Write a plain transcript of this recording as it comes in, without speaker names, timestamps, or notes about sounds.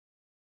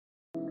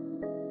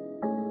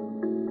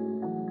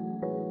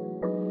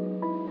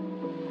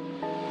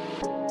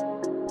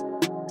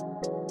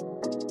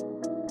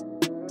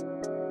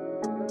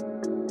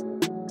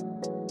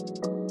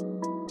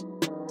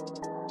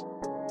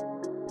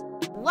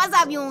What's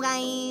up, you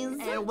guys?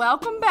 And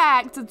welcome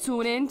back to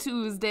Tune In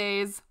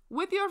Tuesdays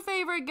with your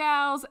favorite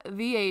gals,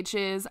 the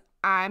H's.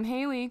 I'm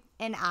Haley.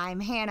 And I'm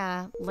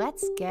Hannah.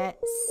 Let's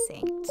get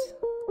synced.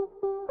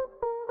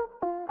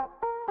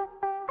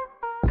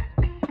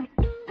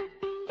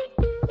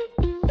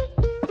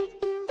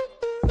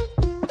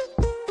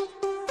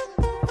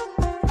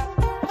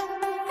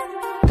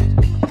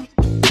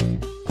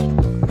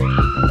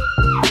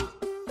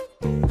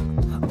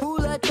 Who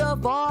let the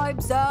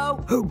vibes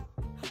out?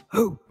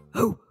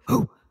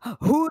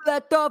 Who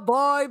let the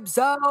vibes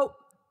out?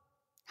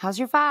 How's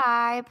your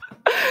vibe?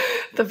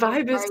 The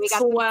vibe is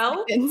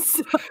swell.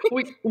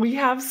 We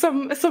have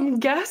some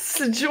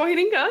guests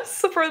joining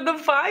us for the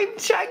vibe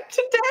check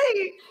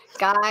today.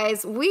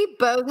 Guys, we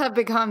both have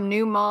become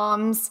new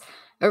moms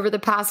over the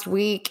past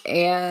week,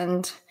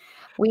 and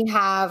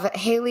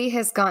Haley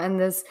has gotten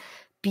this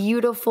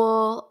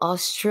beautiful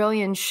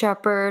Australian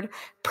Shepherd,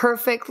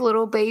 perfect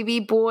little baby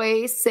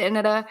boy sitting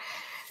at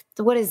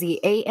what is he,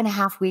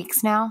 8.5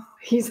 weeks now?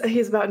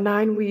 He's about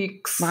 9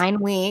 weeks. 9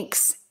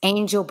 weeks.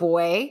 Angel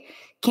boy.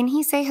 Can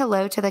he say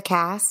hello to the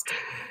cast?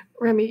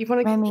 Remy, you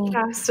want to give the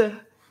cast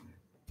a...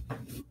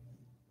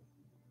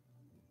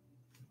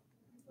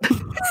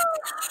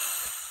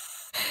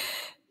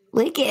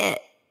 Lick it.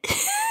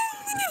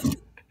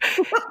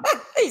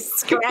 He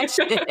scratched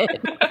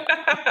it.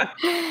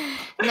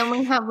 And then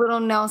we have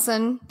little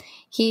Nelson.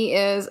 He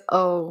is,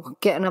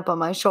 getting up on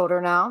my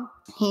shoulder now.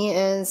 He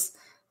is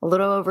a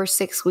little over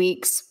 6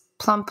 weeks.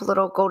 Plump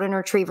little golden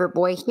retriever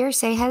boy. Here,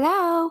 say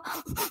hello.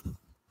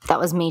 That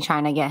was me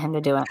trying to get him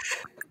to do it.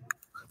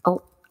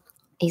 Oh,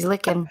 he's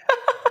licking.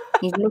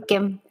 He's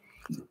licking.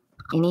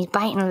 And he's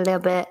biting a little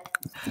bit.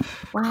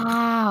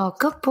 Wow,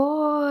 good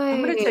boy.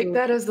 I'm going to take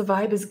that as the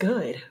vibe is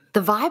good.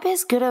 The vibe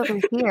is good over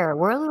here.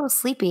 We're a little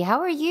sleepy. How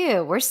are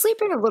you? We're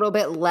sleeping a little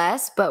bit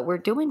less, but we're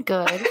doing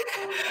good.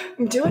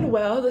 I'm doing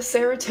well. The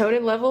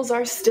serotonin levels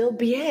are still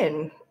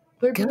bien.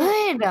 We're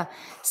good.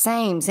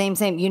 Same.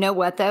 You know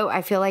what, though?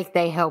 I feel like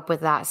they help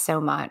with that so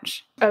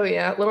much. Oh,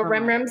 yeah. Little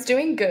Rem's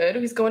doing good.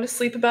 He's going to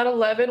sleep about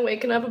 11,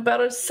 waking up about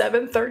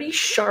 7:30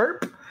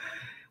 sharp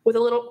with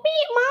a little,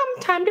 Mom,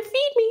 time to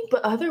feed me.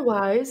 But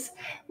otherwise,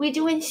 we're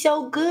doing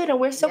so good and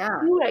we're so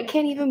cute. I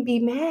can't even be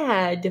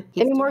mad.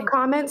 Any more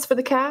comments for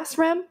the cast,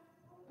 Rem?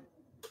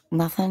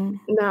 Nothing.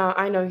 No,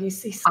 I know.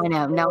 He's I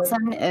know.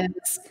 Nelson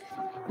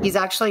he's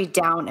actually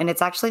down, and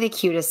it's actually the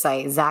cutest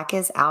sight. Zach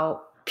is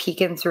out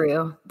peeking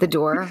through the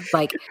door,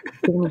 like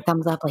giving me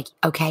thumbs up, like,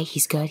 okay,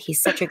 he's good.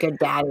 He's such a good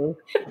daddy.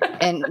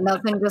 And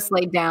Nelson just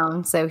laid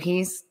down, so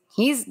he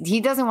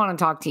doesn't want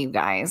to talk to you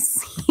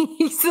guys.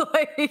 He's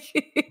like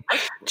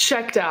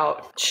checked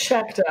out.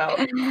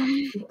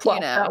 Plop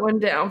that one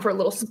down for a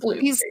little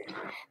sploot.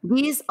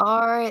 These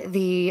are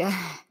the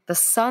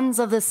sons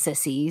of the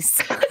sissies.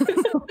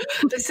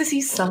 The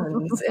sissy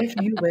sons, if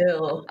you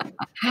will.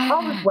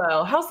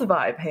 Well, how's the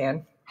vibe,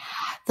 Han?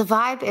 The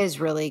vibe is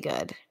really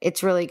good.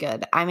 It's really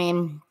good. I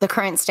mean, the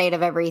current state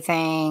of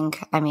everything,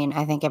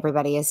 I think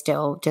everybody is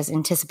still just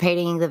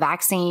anticipating the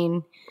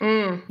vaccine.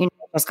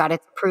 Just got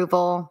its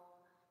approval.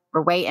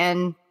 We're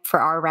waiting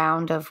for our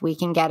round of we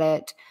can get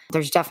it.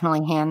 There's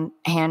definitely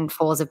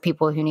handfuls of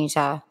people who need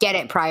to get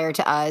it prior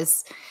to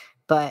us.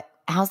 But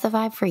how's the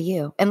vibe for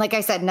you? And like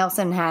I said,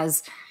 Nelson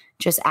has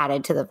just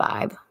added to the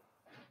vibe.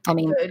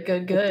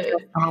 Good.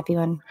 A happy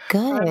one.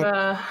 Good.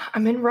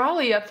 I'm in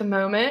Raleigh at the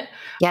moment.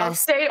 Yes.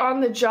 Stay on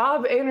the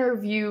job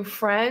interview,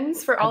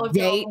 friends. For all of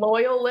you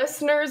loyal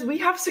listeners, we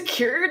have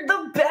secured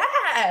the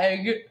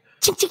bag.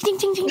 Ching, ching,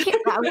 ching, ching, ching.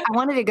 I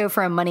wanted to go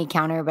for a money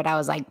counter, but I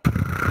was like,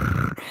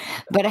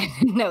 but I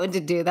didn't know what to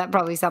do. That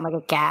probably sounded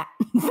like a cat.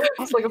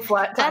 It's like a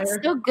flat tire.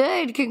 That's so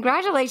good.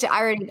 Congratulations.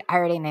 I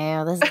already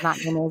knew. This is not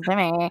good news for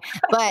me.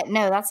 But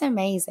no, that's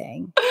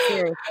amazing.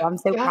 Seriously, I'm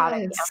so proud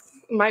of you.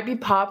 Might be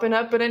popping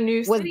up in a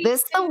new city. Was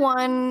this the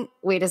one?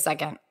 Wait a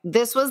second.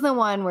 This was the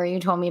one where you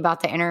told me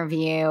about the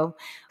interview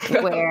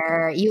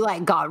where you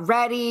got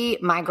ready.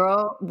 My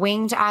girl,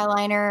 winged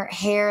eyeliner,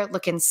 hair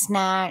looking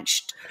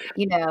snatched,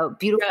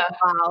 beautiful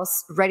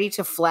blouse, ready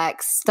to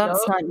flex. Stunt,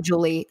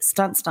 Julie.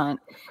 Stunt.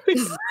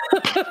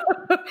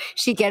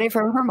 She get it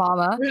from her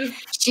mama.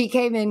 She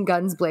came in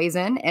guns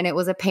blazing, and it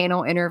was a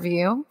panel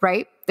interview,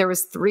 right? There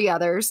was 3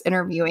 others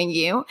interviewing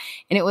you,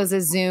 and it was a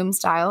Zoom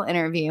style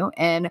interview.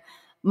 And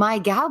my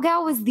gal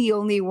was the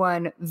only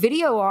one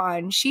video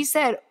on. She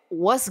said,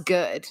 "What's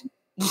good?"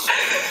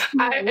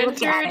 I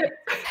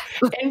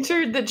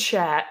entered the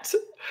chat.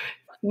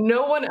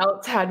 No one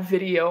else had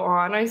video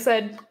on. I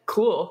said,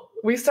 "Cool."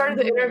 We started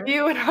the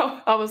interview, and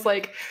I was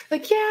like,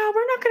 yeah,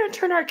 we're not going to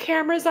turn our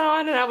cameras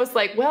on. And I was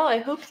like, well, I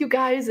hope you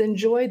guys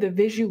enjoy the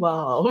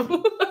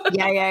visual.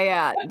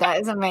 Yeah.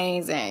 That is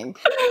amazing.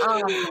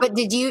 But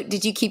did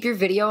you keep your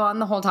video on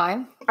the whole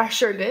time? I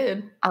sure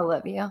did. I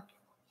love you.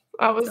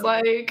 I was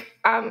like,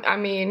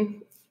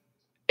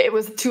 it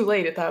was too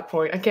late at that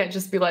point. I can't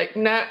just be like,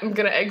 nah, I'm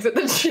going to exit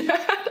the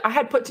chat. I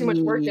had put too much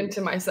work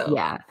into myself.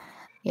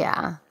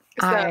 Yeah.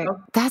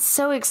 That's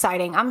so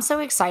exciting. I'm so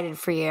excited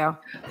for you.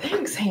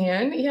 Thanks,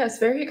 Han. Yes,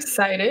 very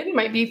excited.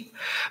 Might be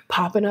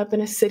popping up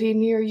in a city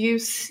near you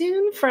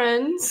soon,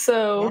 friends.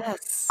 So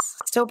yes,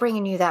 still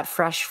bringing you that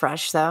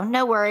fresh though.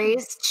 No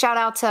worries. Shout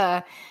out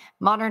to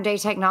modern day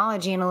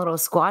technology and a little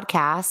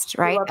squadcast,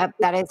 right?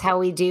 That is how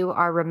we do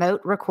our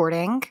remote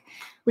recording.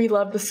 We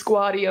love the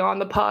squatty on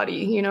the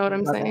potty. You know what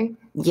I'm saying?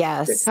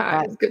 Yes. Good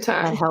times. Good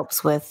times. That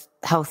helps with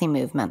healthy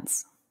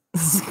movements.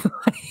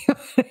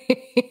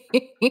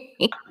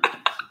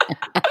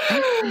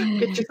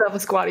 Get yourself a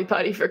squatty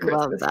potty for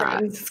Christmas,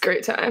 friends. It's a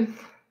great time.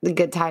 The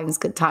good times,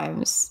 good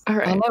times. All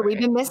right. I know we've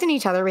been missing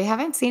each other. We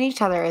haven't seen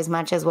each other as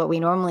much as what we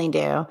normally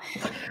do.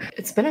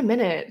 It's been a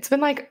minute. It's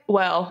been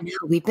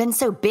we've been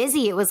so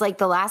busy. It was like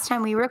the last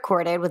time we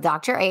recorded with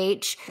Dr.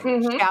 H.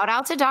 Mm-hmm. Shout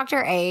out to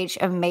Dr. H.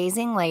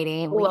 Amazing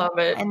lady. Love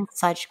it. And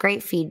such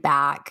great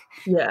feedback.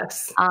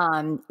 Yes.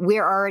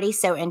 We're already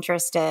so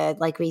interested,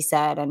 like we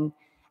said, and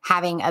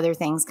having other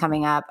things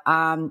coming up.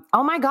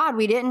 Oh my God,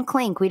 we didn't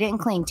clink.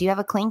 Do you have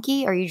a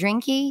clinky? Are you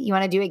drinky? You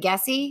want to do a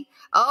guessy?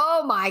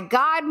 Oh my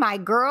God, my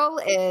girl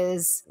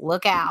is,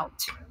 look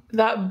out.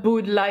 That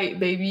Bud Light,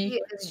 baby.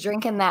 She is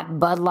drinking that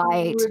Bud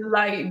Light. Bud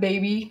Light,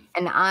 baby.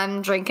 And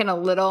I'm drinking a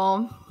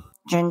little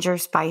ginger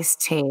spice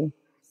tea.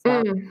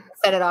 So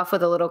set it off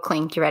with a little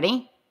clink. You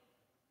ready?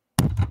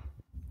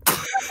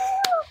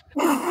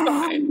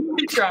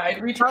 We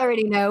tried. I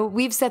already know.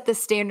 We've set the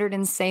standard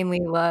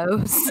insanely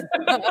low.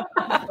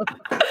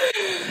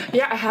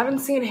 Yeah, I haven't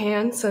seen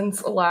Han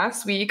since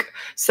last week.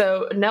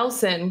 So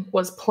Nelson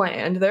was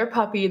planned. Their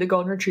puppy, the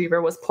golden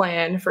retriever, was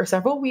planned for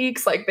several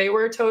weeks. Like they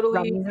were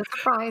totally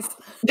surprised.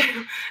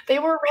 They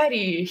were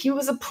ready. He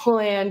was a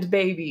planned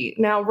baby.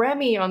 Now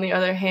Remy, on the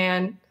other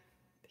hand,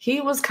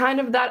 he was kind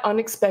of that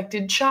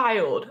unexpected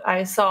child.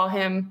 I saw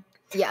him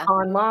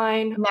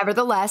online.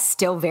 Nevertheless,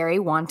 still very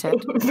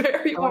wanted.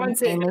 Very wanted.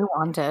 Insanely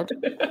wanted.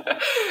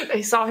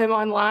 I saw him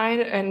online,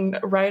 and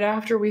right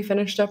after we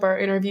finished up our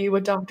interview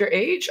with Dr.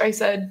 H, I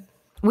said...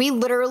 We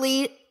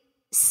literally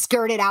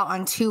skirted out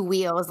on two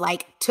wheels,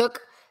 like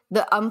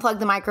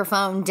unplugged the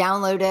microphone,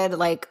 downloaded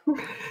like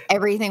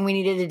everything we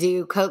needed to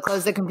do,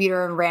 closed the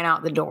computer, and ran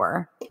out the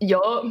door.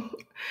 Yup.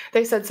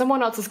 They said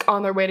someone else is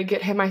on their way to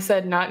get him. I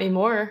said, not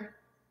anymore.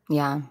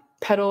 Yeah.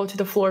 Pedal to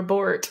the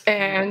floorboard.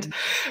 And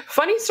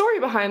funny story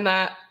behind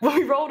that, when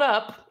we rolled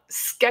up,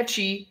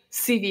 sketchy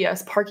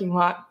CVS parking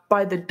lot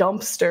by the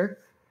dumpster,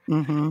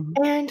 and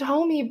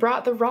homie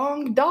brought the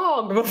wrong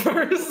dog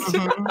first.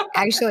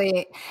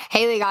 Actually,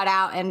 Haley got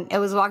out and it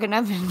was walking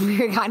up, and we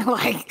were kind of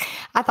like,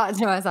 I thought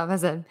to myself, I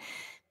said,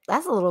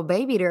 that's a little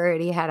baby that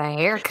already had a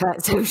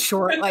haircut so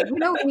short. Like, you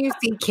know, when you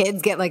see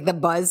kids get like the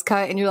buzz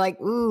cut and you're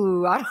like,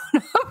 ooh, I don't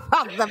know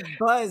about the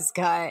buzz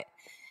cut.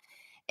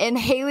 And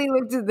Haley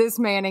looked at this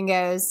man and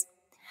goes,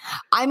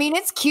 I mean,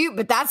 it's cute,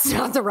 but that's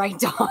not the right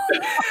dog.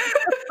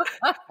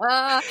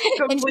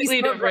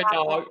 Completely different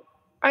dog.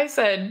 I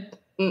said,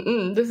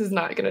 this is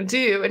not going to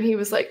do. And he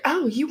was like,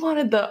 oh, you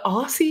wanted the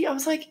Aussie? I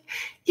was like,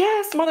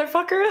 yes,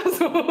 motherfucker.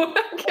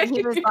 Okay. And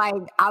he was like,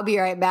 I'll be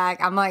right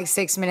back. I'm like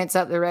 6 minutes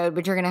up the road,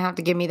 but you're going to have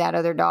to give me that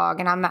other dog.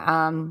 And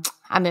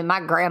I'm in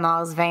my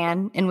grandma's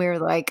van. And we were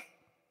like,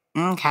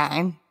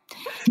 okay.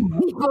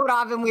 We pulled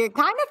off, and we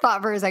kind of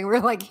thought for a second, we were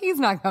like, he's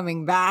not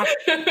coming back.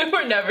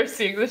 We're never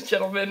seeing this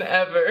gentleman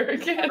ever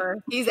again.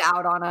 He's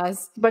out on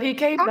us. But he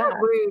came back.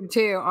 Rude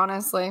too,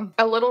 honestly.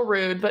 A little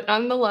rude, but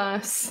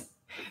nonetheless.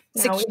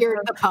 Secured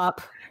the pup.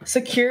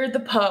 Secured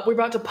the pup. We're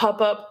about to pup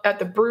up at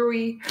the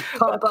brewery.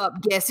 Pup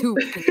up, guess who?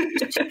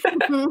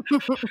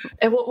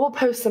 And we'll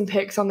post some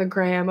pics on the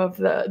gram of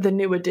the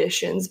new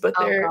additions. But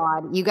they're,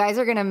 God, you guys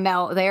are gonna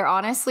melt. They're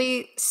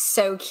honestly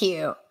so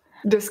cute.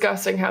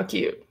 Disgusting how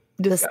cute.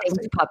 Disgusting.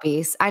 The same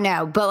puppies. I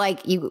know, but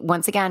like you,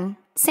 once again,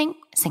 sing.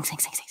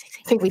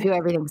 We do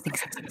everything. Sing.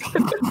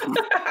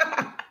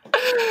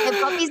 The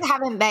puppies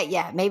haven't met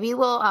yet. Maybe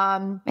we'll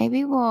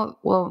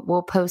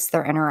post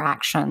their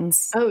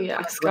interactions. Oh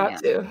yes, got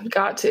to.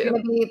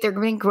 They're going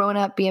to be growing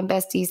up, being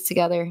besties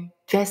together.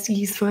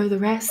 Besties for the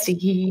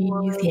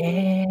resties,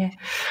 yeah.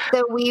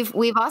 So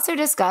we've also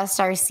discussed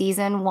our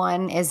season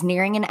 1 is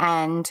nearing an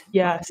end.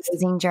 Yes,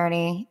 amazing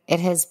journey. It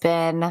has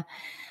been.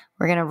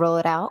 We're going to roll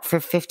it out for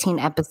 15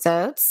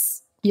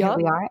 episodes. Yep. Here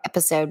we are,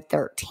 episode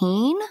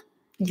 13.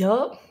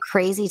 Yup.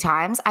 Crazy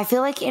times. I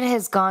feel like it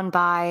has gone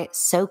by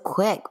so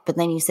quick, but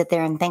then you sit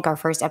there and think our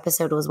first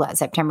episode was what,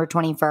 September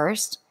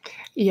 21st?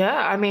 Yeah,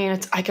 I mean,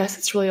 I guess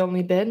it's really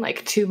only been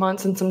like 2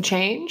 months and some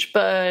change,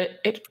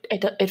 but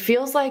it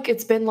feels like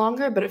it's been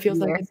longer, but it feels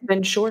like it's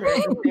been shorter.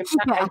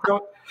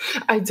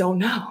 I don't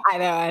know. I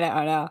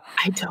know.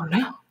 I don't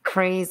know.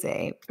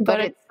 Crazy, but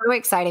it's so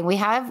exciting.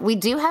 We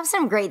do have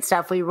some great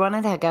stuff. We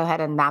wanted to go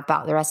ahead and map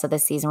out the rest of the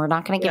season. We're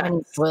not going to give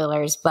any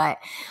spoilers, but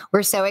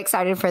we're so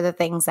excited for the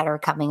things that are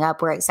coming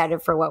up. We're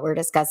excited for what we're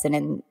discussing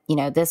in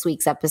this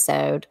week's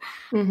episode,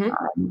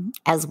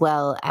 as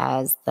well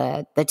as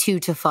the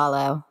two to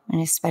follow,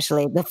 and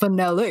especially the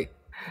finale.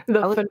 The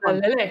I was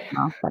finale.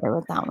 better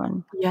with that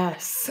one.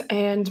 Yes,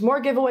 and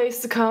more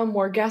giveaways to come,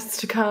 more guests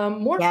to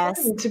come, more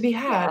Yes. fun to be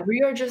had. Yeah.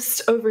 We are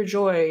just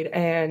overjoyed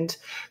and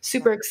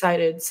super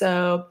excited.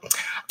 So,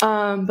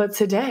 but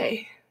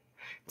today,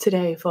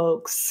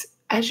 folks,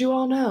 as you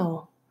all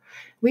know,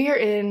 we are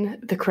in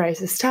the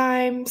crisis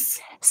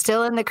times.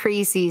 Still in the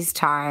crises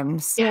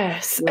times.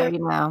 Yes. You already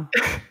know.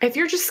 If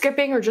you're just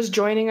skipping or just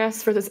joining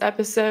us for this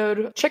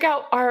episode, check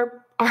out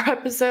our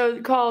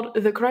episode called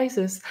The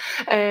Crisis.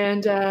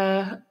 And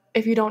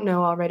if you don't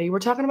know already, we're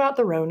talking about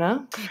the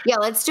Rona. Yeah,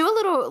 let's do a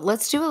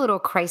little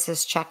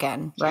crisis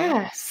check-in, right?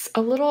 Yes,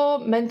 a little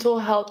mental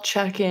health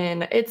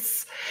check-in.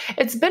 It's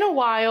been a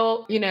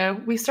while,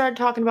 we started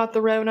talking about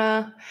the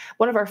Rona.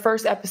 One of our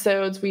first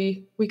episodes,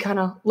 we kind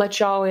of let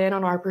y'all in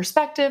on our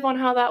perspective on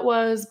how that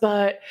was,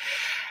 but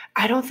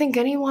I don't think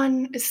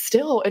anyone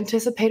still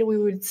anticipated we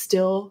would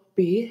still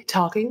be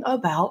talking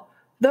about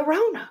the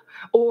Rona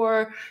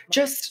or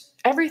just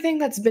everything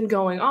that's been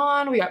going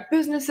on. We got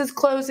businesses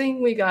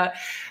closing. We got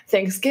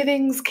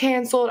Thanksgivings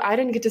canceled. I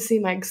didn't get to see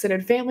my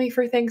extended family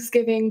for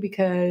Thanksgiving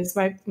because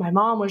my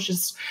mom was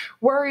just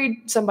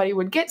worried somebody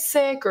would get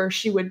sick or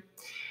she would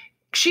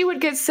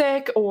get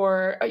sick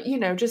or,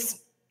 just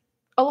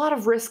a lot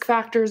of risk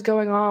factors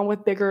going on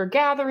with bigger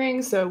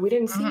gatherings. So we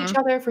didn't see each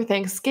other for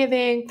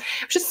Thanksgiving.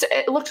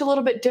 It looked a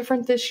little bit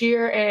different this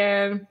year.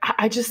 And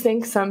I just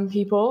think some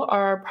people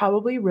are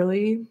probably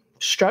really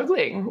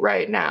struggling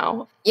right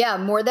now. Yeah,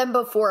 more than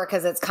before,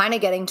 because it's kind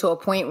of getting to a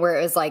point where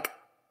it was like,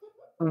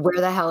 where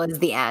the hell is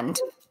the end?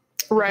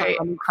 Right.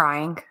 I'm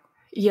crying.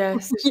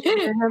 Yes.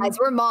 Guys,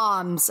 we're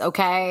moms,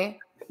 okay?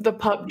 The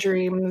pup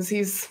dreams.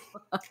 He's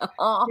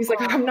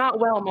like, I'm not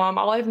well, Mom.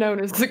 All I've known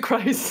is the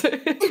crisis.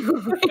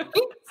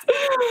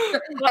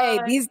 Hey,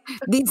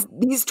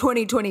 these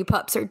 2020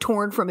 pups are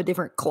torn from a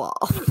different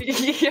cloth.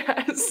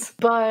 Yes.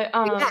 But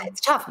yeah,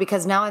 it's tough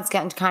because now it's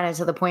getting kind of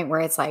to the point where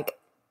it's like,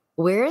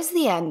 where is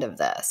the end of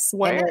this?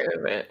 Where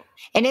is it?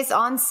 And it's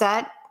on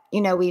set.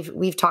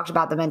 We've talked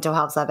about the mental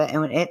health of it,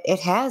 and it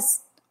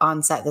has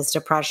onset this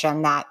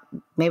depression that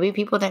maybe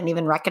people didn't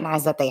even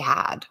recognize that they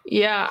had.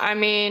 Yeah, I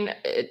mean,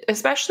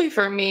 especially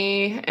for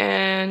me,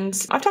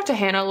 and I've talked to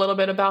Hannah a little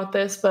bit about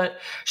this, but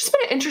it's just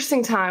been an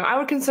interesting time. I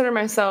would consider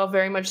myself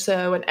very much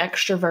so an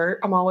extrovert.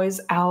 I'm always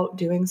out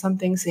doing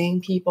something, seeing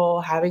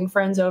people, having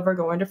friends over,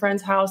 going to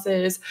friends'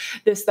 houses,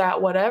 this,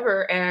 that,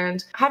 whatever,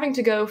 and having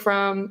to go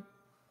from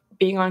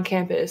being on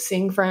campus,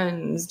 seeing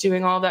friends,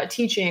 doing all that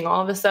teaching,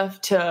 all the stuff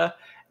to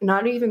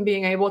not even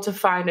being able to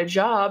find a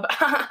job,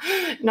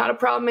 not a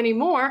problem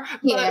anymore.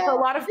 Yeah. But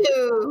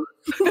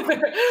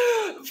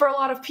for a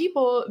lot of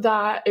people,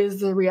 that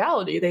is the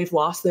reality. They've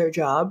lost their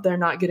job. They're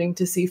not getting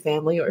to see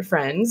family or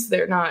friends.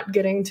 They're not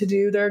getting to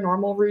do their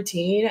normal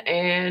routine.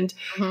 And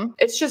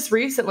it's just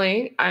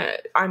recently,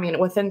 I mean,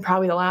 within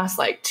probably the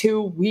last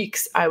 2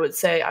 weeks, I would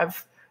say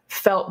I've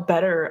felt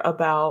better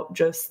about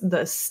just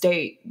the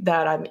state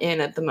that I'm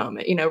in at the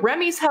moment.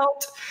 Remy's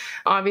helped.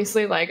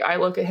 Obviously, I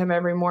look at him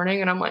every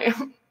morning and I'm like,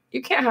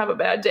 you can't have a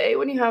bad day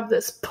when you have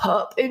this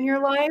pup in your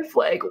life.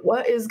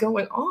 What is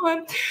going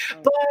on?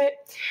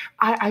 But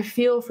I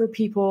feel for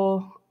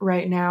people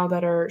right now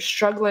that are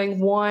struggling,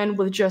 one,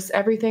 with just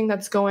everything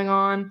that's going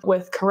on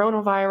with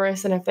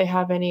coronavirus and if they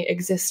have any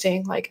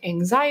existing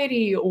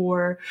anxiety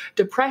or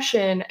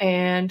depression.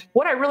 And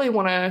what I really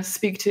want to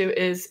speak to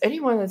is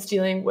anyone that's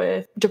dealing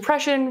with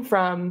depression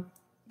from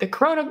the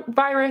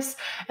coronavirus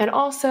and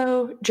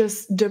also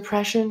just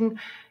depression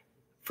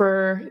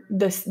for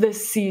this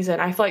season.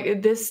 I feel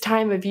like this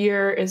time of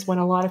year is when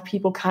a lot of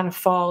people kind of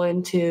fall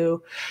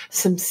into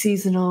some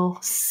seasonal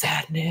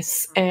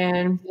sadness.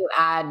 And you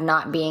add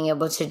not being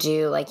able to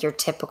do your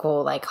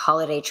typical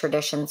holiday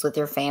traditions with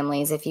your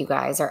families if you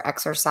guys are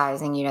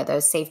exercising,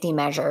 those safety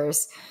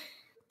measures,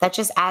 that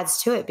just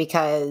adds to it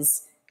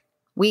because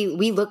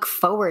we look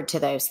forward to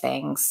those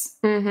things.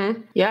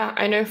 Mm-hmm. Yeah,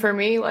 I know for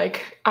me,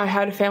 I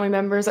had family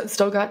members that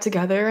still got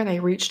together and they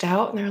reached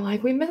out and they're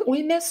like,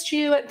 we missed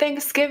you at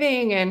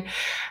Thanksgiving. And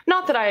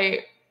not that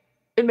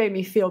it made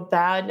me feel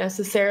bad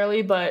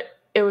necessarily, but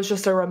it was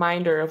just a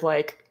reminder of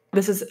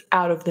this is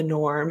out of the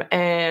norm.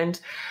 And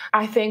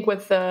I think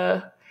with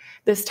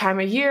this time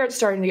of year, it's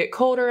starting to get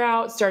colder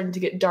out, starting to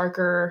get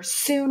darker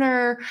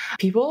sooner.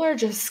 People are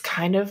just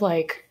kind of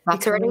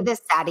that's already the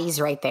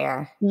saddies right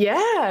there.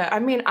 Yeah. I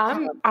mean,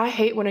 I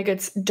hate when it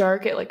gets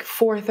dark at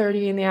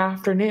 4:30 in the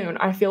afternoon.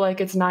 I feel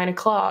like it's 9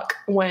 o'clock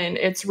when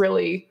it's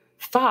really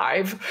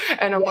 5.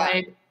 And I'm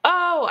like,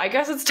 oh, I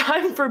guess it's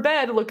time for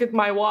bed. Look at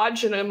my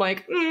watch. And I'm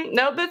like,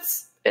 no,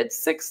 it's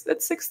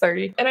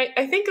 6:30. And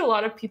I think a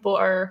lot of people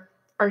are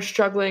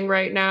struggling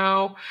right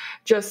now.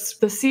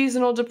 Just the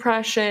seasonal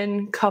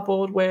depression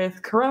coupled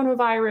with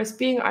coronavirus,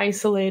 being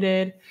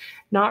isolated,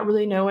 not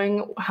really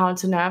knowing how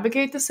to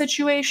navigate the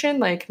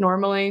situation.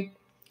 Normally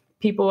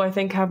people, I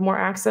think, have more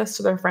access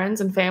to their friends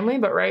and family.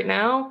 But right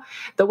now,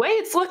 the way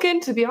it's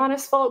looking, to be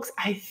honest, folks,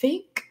 I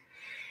think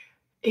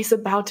it's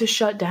about to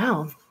shut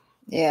down.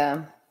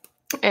 Yeah.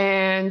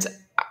 And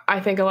I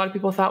think a lot of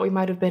people thought we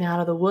might have been out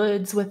of the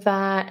woods with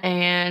that.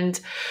 And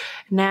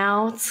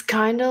now it's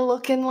kind of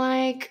looking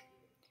like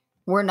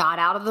We're not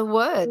out of the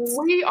woods.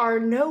 We are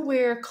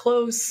nowhere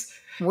close.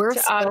 We're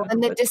still in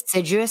the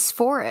deciduous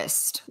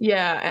forest.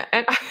 Yeah.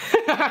 And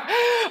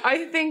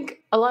I think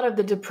a lot of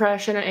the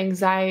depression and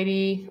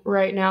anxiety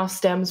right now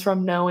stems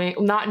from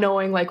not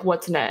knowing like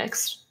what's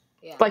next.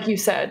 Yeah. Like you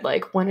said,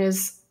 like when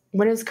is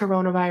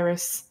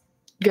coronavirus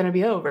going to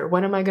be over?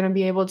 When am I going to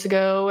be able to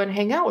go and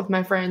hang out with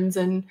my friends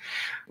and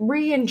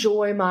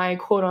re-enjoy my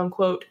quote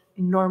unquote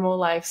normal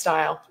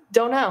lifestyle?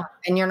 Don't know.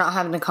 And you're not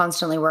having to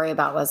constantly worry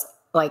about was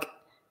like,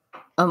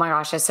 oh my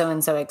gosh, is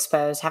so-and-so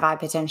exposed? Have I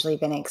potentially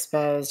been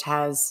exposed?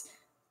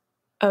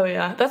 Oh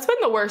yeah. That's been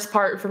the worst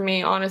part for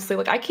me, honestly.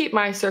 Like I keep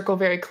my circle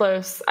very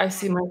close. I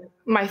see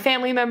my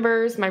family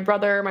members, my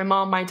brother, my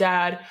mom, my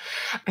dad.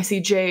 I see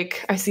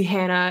Jake, I see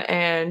Hannah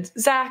and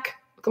Zach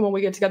when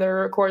we get together to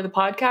record the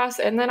podcast.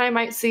 And then I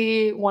might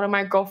see one of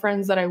my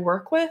girlfriends that I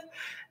work with.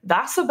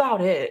 That's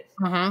about it.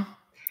 Mm-hmm.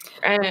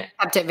 And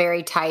kept it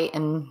very tight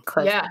and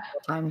close all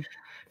the time.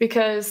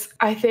 Because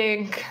I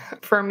think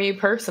for me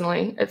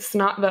personally, it's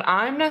not that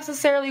I'm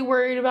necessarily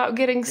worried about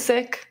getting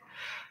sick.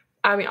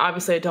 I mean,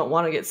 obviously I don't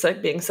want to get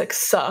sick. Being sick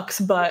sucks,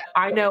 but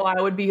I know I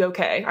would be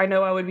okay. I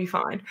know I would be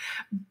fine.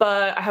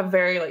 But I have a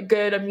very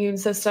good immune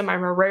system.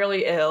 I'm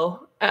rarely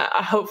ill.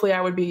 Hopefully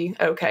I would be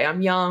okay.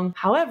 I'm young.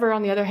 However,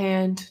 on the other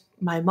hand,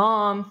 my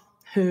mom,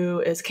 who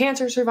is a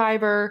cancer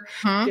survivor,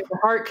 she has a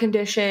heart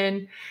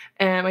condition,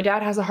 and my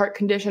dad has a heart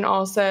condition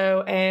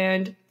also,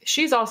 and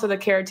she's also the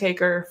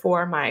caretaker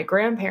for my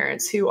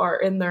grandparents who are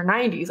in their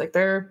 90s. Like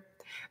they're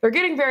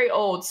getting very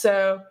old.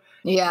 So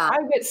yeah, I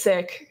get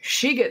sick,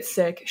 she gets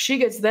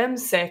them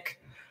sick.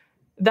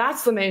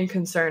 That's the main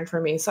concern for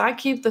me. So I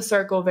keep the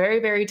circle very,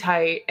 very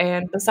tight.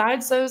 And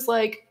besides those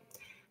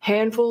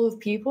handful of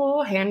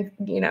people,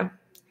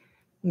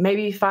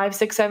 maybe 5,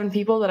 6, 7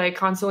 people that I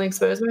constantly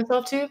expose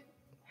myself to,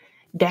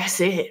 that's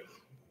it.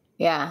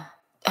 Yeah.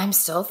 I'm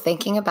still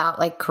thinking about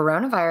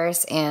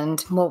coronavirus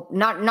and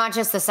not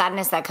just the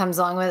sadness that comes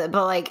along with it, but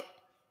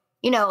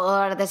a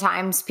lot of the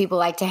times people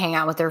like to hang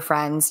out with their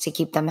friends to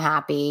keep them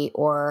happy,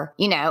 or,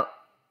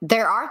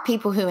 there are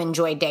people who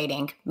enjoy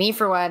dating. Me,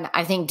 for one,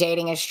 I think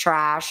dating is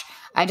trash.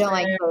 I don't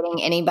like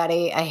dating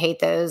anybody. I hate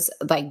those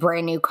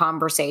brand new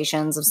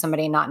conversations of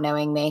somebody not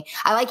knowing me.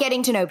 I like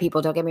getting to know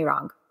people. Don't get me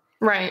wrong.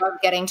 Right. Love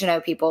getting to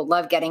know people.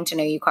 Love getting to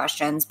know you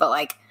questions,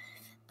 but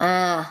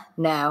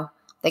no,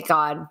 thank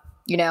God.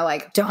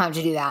 Don't have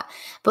to do that.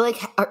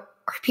 But are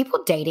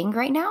people dating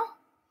right now?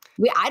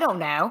 I don't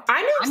know.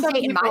 I know I'm some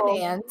dating people, my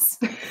mans.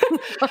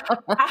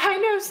 I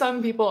know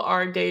some people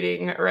are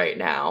dating right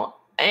now.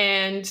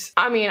 And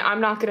I mean, I'm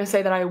not going to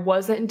say that I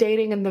wasn't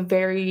dating in the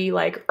very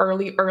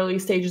early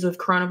stages of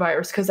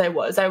coronavirus, because I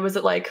was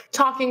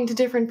talking to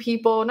different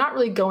people, not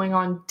really going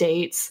on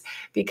dates,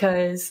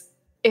 because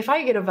if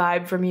I get a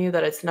vibe from you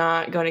that it's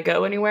not going to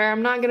go anywhere,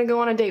 I'm not going to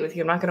go on a date with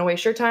you. I'm not going to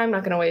waste your time. I'm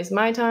not going to waste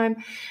my time.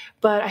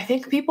 But I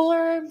think people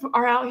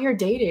are out here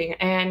dating,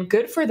 and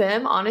good for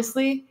them,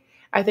 honestly.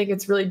 I think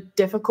it's really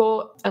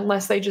difficult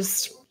unless they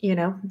just,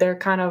 they're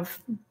kind of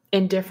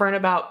indifferent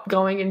about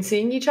going and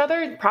seeing each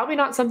other. Probably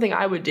not something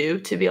I would do,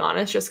 to be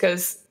honest, just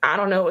because I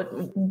don't know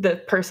what the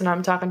person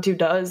I'm talking to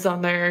does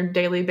on their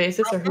daily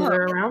basis or who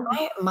they're around.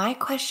 My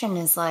question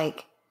is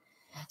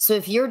so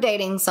if you're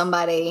dating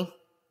somebody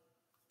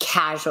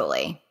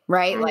casually,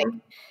 right? Mm-hmm.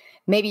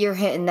 Maybe you're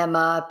hitting them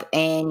up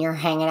and you're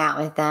hanging out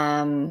with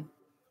them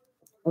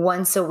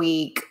once a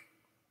week,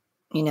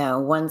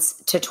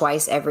 once to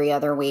twice every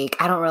other week.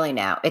 I don't really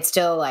know. It's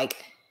still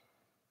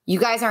you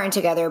guys aren't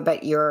together,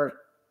 but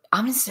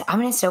I'm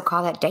going to still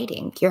call that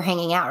dating. You're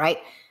hanging out, right?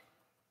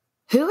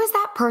 Who is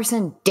that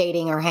person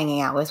dating or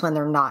hanging out with when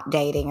they're not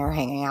dating or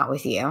hanging out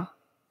with you?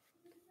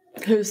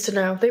 Who's to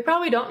know? They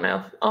probably don't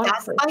know,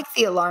 honestly. That's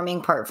the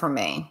alarming part for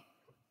me.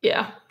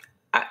 Yeah.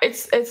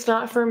 It's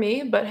not for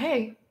me, but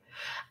hey,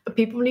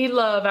 people need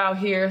love out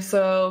here,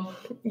 so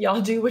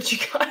y'all do what you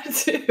gotta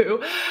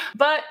do.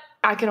 But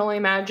I can only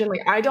imagine,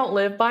 I don't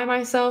live by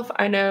myself.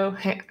 I know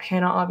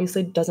Hannah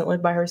obviously doesn't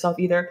live by herself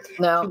either.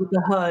 No. She's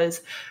a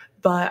huzz.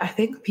 But I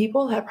think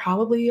people that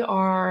probably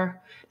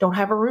don't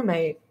have a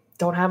roommate,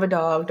 don't have a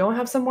dog, don't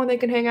have someone they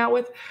can hang out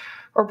with,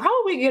 are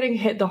probably getting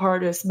hit the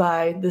hardest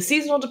by the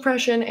seasonal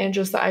depression and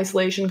just the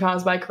isolation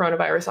caused by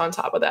coronavirus on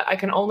top of that. I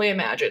can only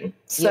imagine.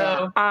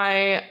 So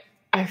yeah.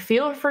 I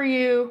feel for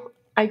you.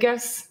 I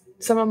guess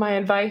some of my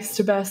advice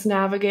to best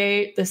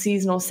navigate the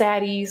seasonal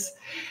saddies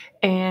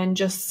and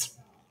just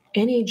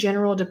any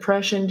general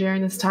depression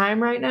during this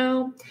time right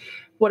now.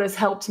 What has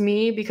helped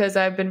me, because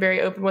I've been very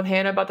open with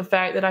Hannah about the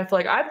fact that I feel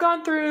like I've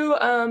gone through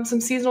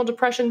some seasonal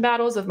depression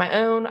battles of my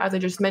own, as I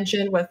just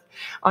mentioned, with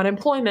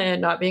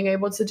unemployment, not being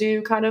able to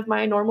do kind of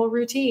my normal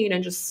routine,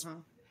 and just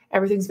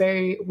everything's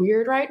very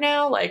weird right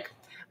now.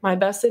 My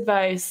best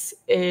advice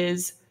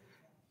is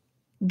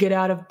get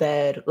out of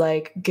bed,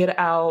 get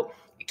out,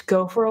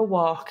 go for a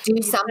walk.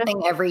 Do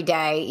something every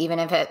day, even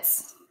if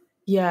it's...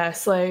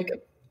 Yes,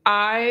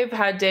 I've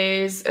had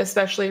days,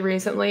 especially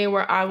recently,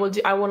 where I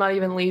will not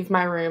even leave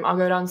my room. I'll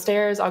go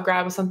downstairs, I'll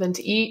grab something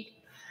to eat,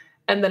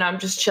 and then I'm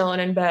just chilling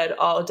in bed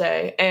all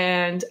day.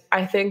 And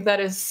I think that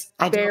is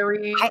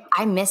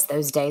I miss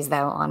those days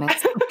though,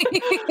 honestly.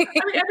 I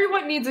mean,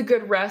 everyone needs a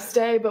good rest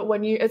day, but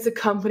when it's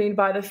accompanied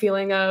by the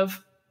feeling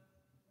of,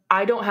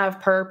 I don't have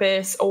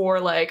purpose, or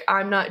like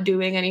I'm not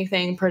doing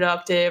anything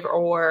productive,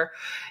 or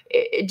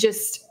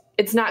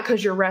it's not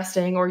because you're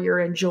resting or you're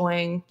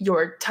enjoying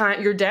your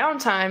time, your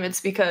downtime. It's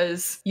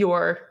because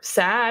you're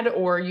sad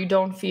or you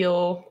don't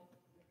feel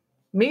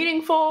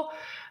meaningful.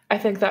 I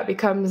think that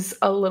becomes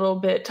a little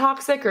bit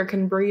toxic, or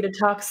can breed a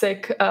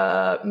toxic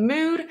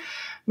mood.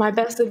 My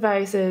best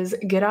advice is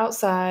get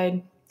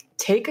outside,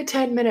 take a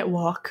 10-minute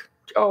walk,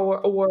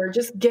 or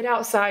just get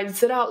outside,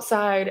 sit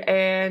outside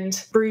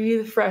and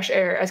breathe fresh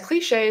air. As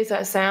cliche as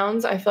that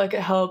sounds, I feel like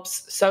it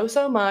helps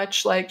so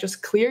much. Like,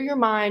 just clear your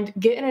mind,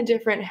 get in a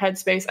different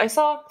headspace.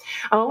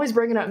 I'm always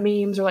bringing up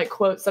memes or like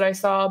quotes that I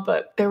saw,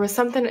 but there was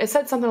something, it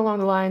said something along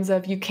the lines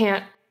of, you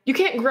can't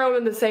grow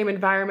in the same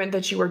environment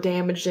that you were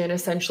damaged in,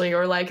 essentially,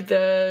 or like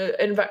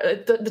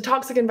the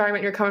toxic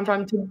environment you're coming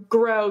from. To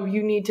grow,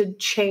 you need to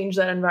change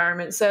that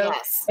environment. So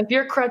if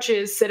your crutch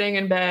is sitting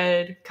in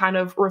bed, kind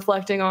of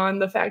reflecting on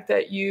the fact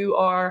that you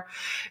are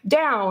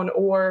down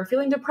or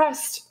feeling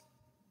depressed,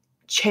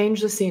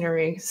 change the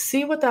scenery.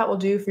 See what that will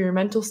do for your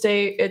mental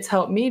state. It's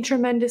helped me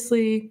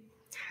tremendously.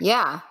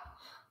 Yeah.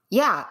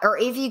 Yeah. Or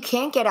if you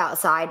can't get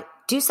outside,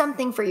 do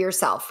something for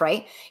yourself,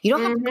 right? You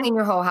don't have to clean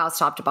your whole house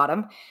top to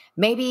bottom.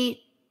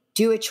 Maybe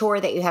do a chore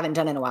that you haven't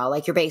done in a while,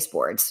 like your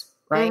baseboards,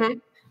 right?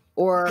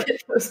 Or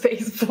those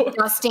baseboards.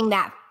 Dusting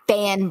that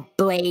fan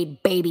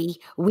blade, baby.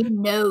 We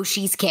know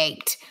she's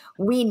caked.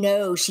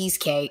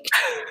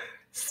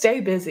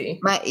 Stay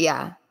busy.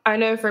 I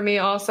know for me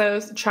also,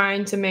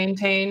 trying to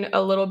maintain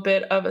a little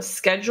bit of a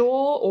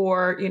schedule,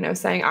 or,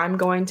 saying I'm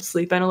going to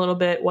sleep in a little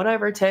bit,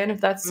 whatever, 10, if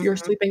that's you're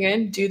sleeping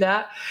in, do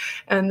that.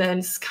 And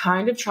then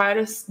kind of try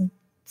to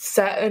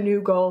set a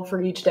new goal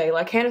for each day.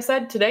 Like Hannah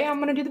said, today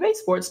I'm going to do the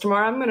baseboards.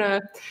 Tomorrow I'm going to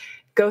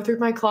go through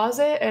my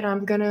closet and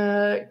I'm going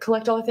to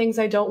collect all the things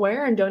I don't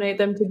wear and donate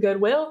them to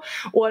Goodwill.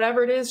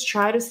 Whatever it is,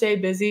 try to stay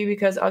busy,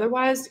 because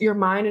otherwise your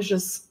mind is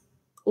just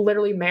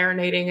literally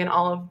marinating in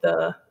all of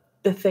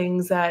the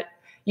things that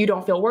you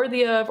don't feel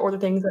worthy of, or the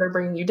things that are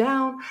bringing you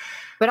down.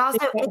 But also,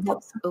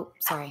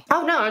 sorry.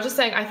 Oh no, I was just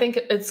saying, I think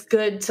it's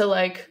good to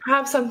like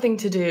have something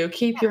to do,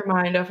 keep your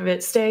mind off of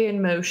it, stay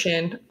in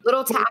motion.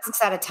 Little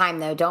tasks at a time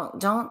though. Don't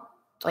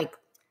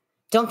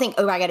think,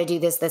 oh, I got to do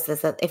this.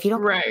 If you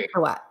don't,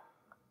 for what?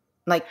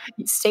 Like,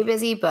 stay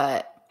busy,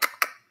 but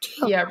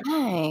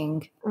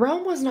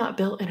Rome was not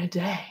built in a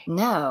day.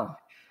 No.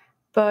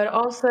 But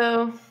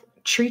also,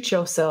 treat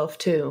yourself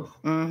too.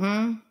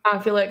 I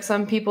feel like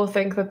some people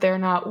think that they're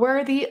not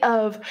worthy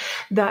of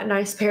that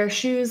nice pair of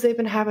shoes they've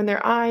been having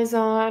their eyes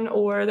on,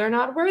 or they're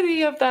not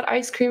worthy of that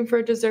ice cream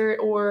for dessert,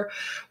 or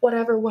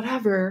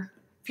whatever.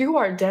 If you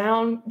are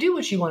down, do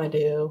what you want to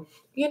do.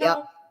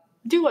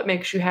 Do what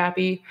makes you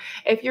happy.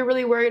 If you're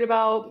really worried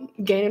about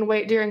gaining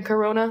weight during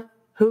Corona,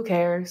 who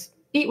cares?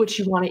 Eat what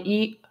you want to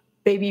eat,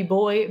 baby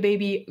boy,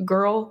 baby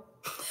girl.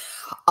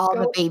 All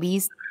the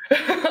babies.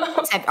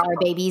 Except our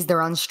babies,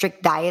 they're on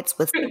strict diets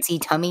with fancy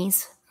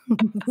tummies.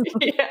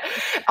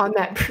 On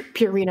that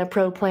Purina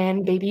Pro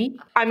plan, baby.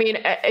 I mean,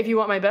 if you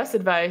want my best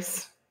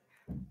advice,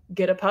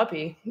 get a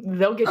puppy.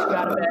 They'll get you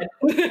out of bed.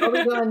 You'll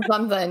be doing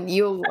something.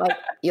 You'll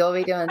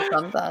be doing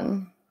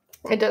something.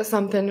 It does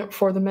something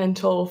for the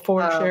mental,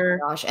 for sure.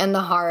 Gosh, and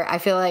the heart. I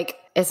feel like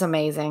it's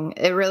amazing.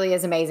 It really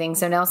is amazing.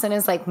 So Nelson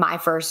is like my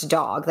first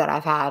dog that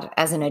I've had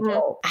as an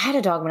adult. I had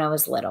a dog when I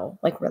was little,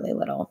 like really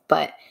little,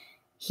 but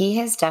he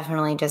has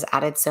definitely just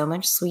added so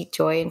much sweet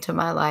joy into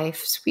my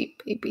life.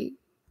 Sweet baby.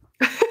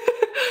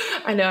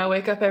 I know. I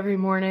wake up every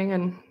morning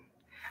and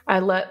I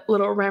let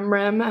little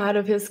Rem out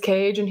of his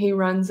cage, and he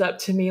runs up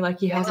to me like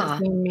he hasn't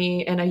seen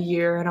me in a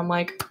year. And I'm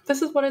like,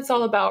 this is what it's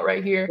all about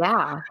right here.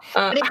 Yeah.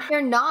 But if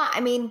you're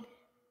not,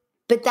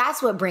 but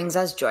that's what brings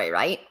us joy,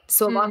 right?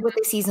 So along with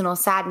the seasonal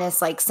sadness,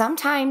 like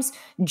sometimes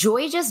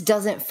joy just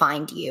doesn't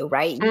find you,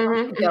 right? You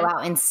have to go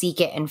out and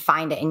seek it and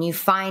find it. And you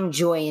find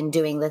joy in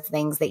doing the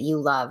things that you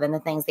love and the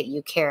things that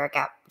you care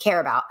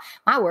about.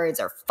 My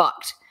words are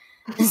fucked.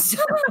 So,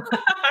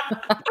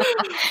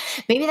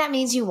 maybe that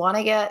means you want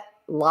to get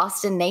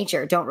lost in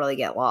nature. Don't really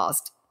get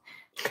lost.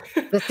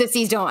 The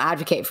sissies don't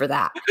advocate for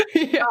that.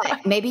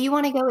 But maybe you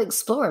want to go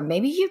explore.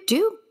 Maybe you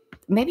do.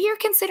 Maybe you're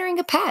considering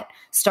a pet.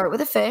 Start with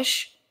a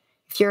fish.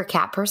 If you're a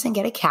cat person,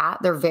 get a cat.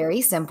 They're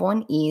very simple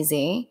and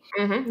easy.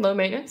 Low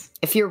maintenance.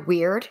 If you're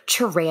weird,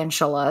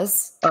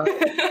 tarantulas.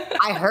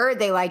 I heard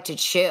they like to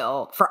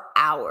chill for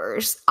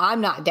hours.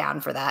 I'm not down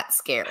for that.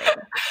 Scary.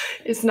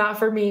 It's not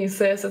for me,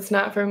 sis. It's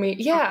not for me.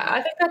 Yeah,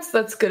 I think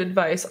that's good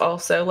advice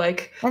also.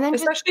 Like, and then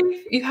especially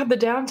if you have the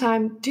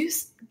downtime,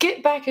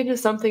 get back into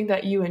something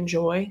that you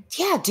enjoy.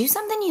 Yeah, do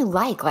something you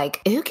like. Like,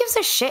 who gives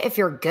a shit if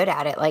you're good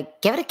at it?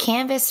 Like, give it a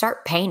canvas,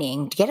 start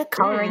painting, get a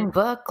coloring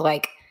book.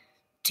 Like,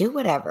 do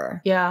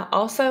whatever. Yeah.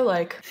 Also,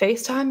 like,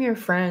 FaceTime your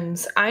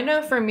friends. I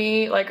know for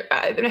me, like,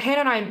 Hannah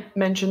and I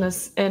mentioned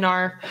this in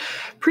our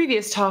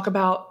previous talk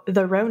about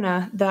the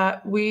Rona,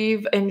 that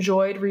we've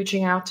enjoyed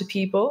reaching out to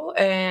people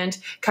and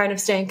kind of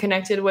staying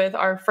connected with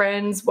our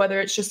friends, whether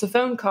it's just a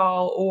phone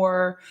call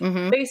or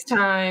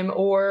FaceTime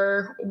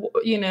or,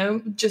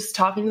 just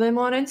talking to them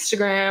on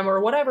Instagram or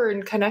whatever,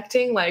 and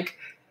connecting. Like,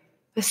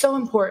 it's so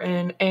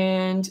important.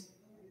 And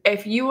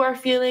if you are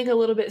feeling a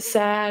little bit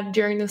sad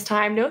during this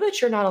time, know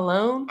that you're not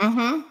alone,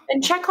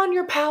 and check on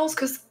your pals,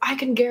 because I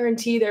can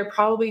guarantee they're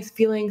probably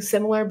feeling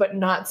similar but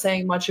not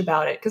saying much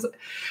about it, because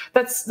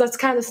that's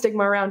kind of the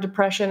stigma around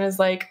depression, is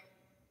like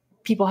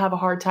people have a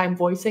hard time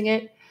voicing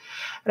it.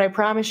 And I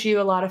promise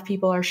you, a lot of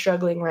people are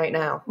struggling right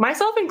now,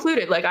 myself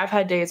included. Like, I've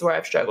had days where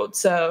I've struggled.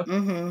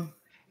 So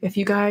if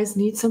you guys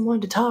need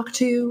someone to talk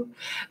to,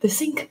 the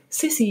Sync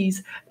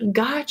Sissies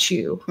got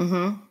you.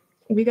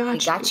 We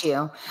got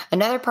you.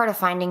 Another part of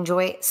finding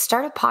joy,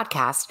 start a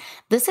podcast.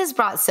 This has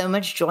brought so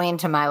much joy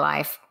into my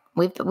life.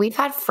 We've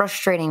had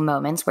frustrating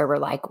moments where we're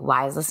like,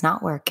 why is this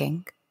not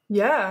working?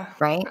 Yeah.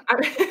 Right?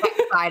 Tech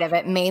side of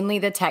it, mainly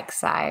the tech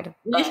side.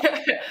 Yeah.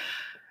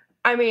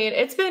 I mean,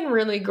 it's been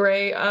really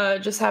great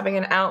just having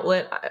an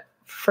outlet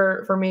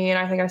for me, and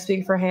I think I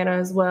speak for Hannah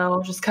as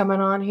well, just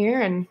coming on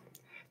here and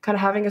kind of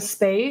having a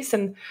space,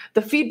 and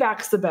the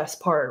feedback's the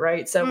best part,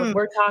 right? So when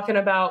we're talking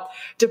about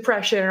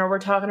depression, or we're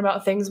talking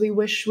about things we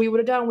wish we would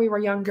have done when we were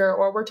younger,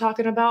 or we're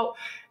talking about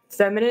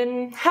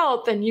feminine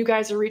health, and you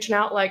guys are reaching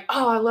out like,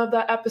 oh, I love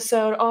that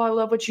episode. Oh, I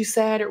love what you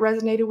said. It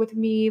resonated with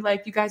me.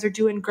 Like, you guys are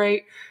doing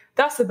great.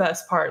 That's the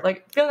best part.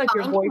 Like, feeling like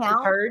your voice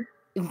is heard.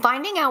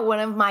 Finding out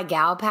one of my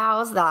gal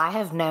pals that I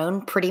have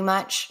known pretty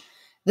much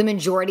the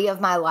majority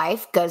of my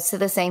life goes to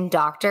the same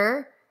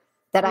doctor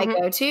that I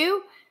go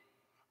to.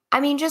 I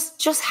mean,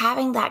 just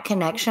having that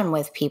connection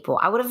with people.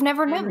 I would have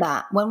never known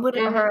that. When would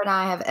her and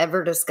I have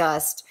ever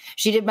discussed?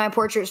 She did my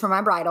portraits for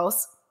my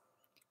bridals.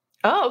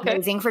 Oh, okay.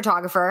 Amazing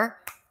photographer.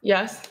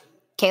 Yes.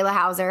 Kayla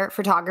Hauser,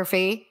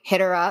 photography.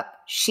 Hit her up.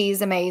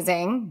 She's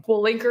amazing.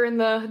 We'll link her in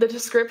the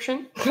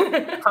description.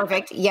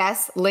 Perfect.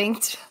 Yes.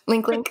 Link.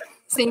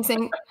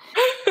 Sing.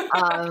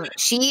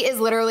 She is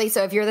literally,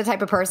 so if you're the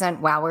type of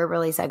person, wow, we're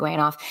really segueing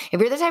off.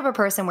 If you're the type of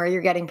person where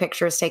you're getting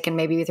pictures taken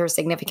maybe with your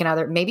significant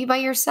other, maybe by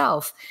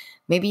yourself,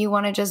 maybe you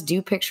want to just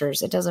do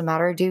pictures. It doesn't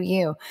matter. Do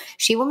you?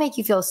 She will make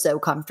you feel so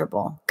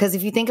comfortable. Because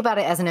if you think about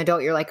it as an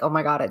adult, you're like, oh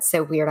my God, it's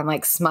so weird. I'm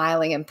like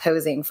smiling and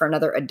posing for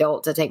another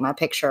adult to take my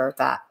picture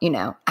that,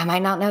 I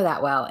might not know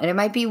that well. And it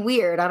might be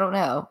weird. I don't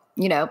know.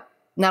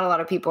 Not a lot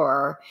of people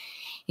are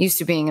used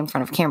to being in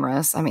front of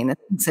cameras. I mean, the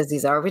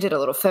sissies are. We did a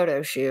little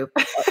photo shoot.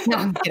 No,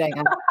 I'm kidding.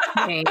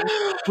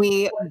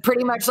 We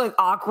pretty much look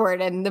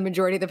awkward in the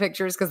majority of the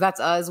pictures because that's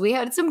us. We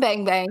had some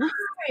bang bang.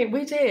 Right,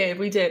 we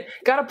did.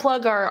 Got to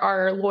plug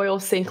our loyal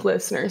Sync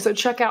listener. So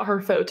check out her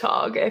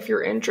photog if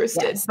you're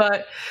interested. Yes.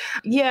 But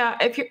yeah,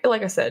 if you're,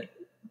 like I said,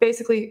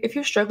 basically, if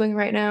you're struggling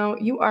right now,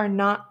 you are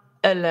not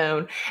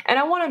alone. And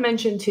I want to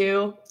mention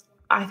too,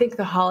 I think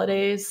the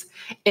holidays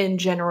in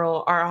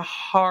general are a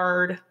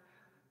hard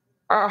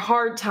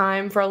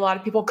time for a lot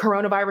of people,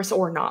 coronavirus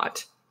or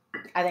not.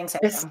 I think so.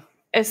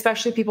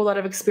 Especially people that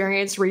have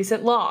experienced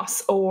recent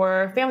loss,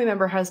 or a family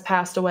member has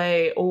passed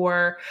away,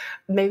 or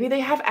maybe they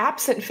have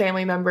absent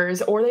family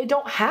members, or they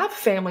don't have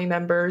family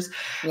members.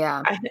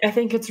 Yeah. I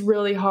think it's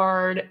really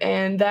hard.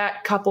 And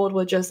that coupled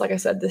with just, like I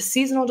said, the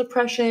seasonal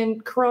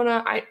depression,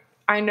 Corona,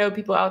 I know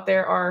people out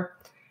there are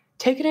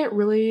taking it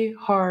really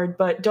hard,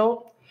 but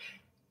don't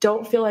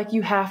feel like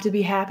you have to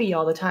be happy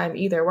all the time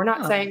either. We're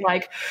not saying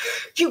like,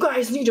 you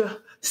guys need to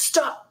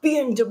stop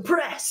being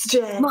depressed.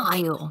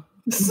 Smile.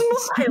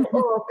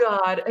 Oh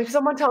God. If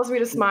someone tells me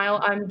to smile,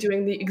 I'm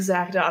doing the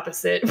exact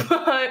opposite.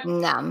 But,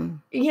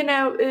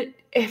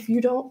 if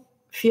you don't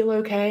feel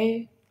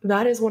okay,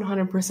 that is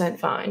 100%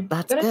 fine.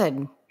 That's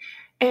good.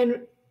 And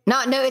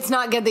no, it's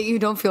not good that you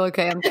don't feel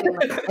okay. I'm saying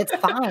it's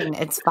fine.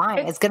 It's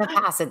fine. It's going to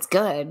pass. It's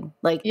good.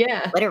 Let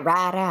it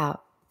ride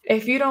out.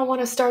 If you don't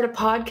want to start a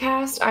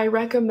podcast, I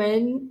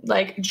recommend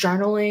like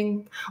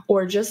journaling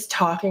or just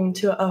talking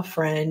to a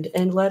friend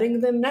and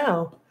letting them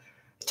know.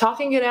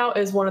 Talking it out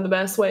is one of the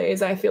best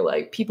ways. I feel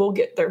like people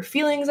get their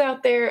feelings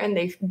out there and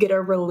they get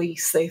a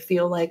release. They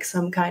feel like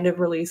some kind of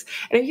release.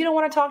 And if you don't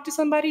want to talk to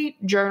somebody,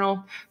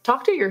 journal.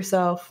 Talk to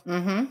yourself.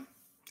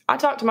 I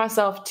talk to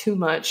myself too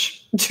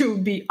much, to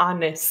be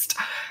honest.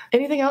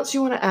 Anything else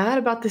you want to add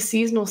about the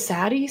seasonal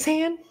saddies,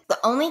 Han? The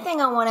only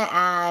thing I want to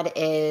add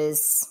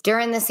is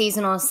during the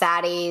seasonal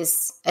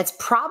saddies, it's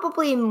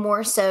probably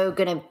more so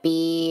going to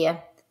be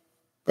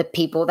the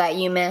people that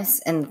you miss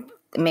and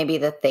maybe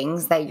the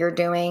things that you're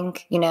doing,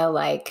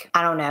 I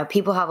don't know.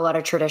 People have a lot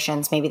of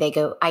traditions. Maybe they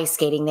go ice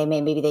skating.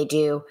 Maybe they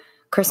do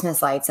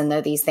Christmas lights. And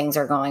though these things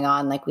are going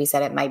on, like we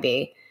said, it might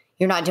be,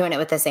 you're not doing it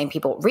with the same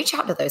people. Reach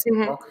out to those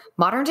people.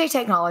 Modern day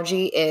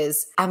technology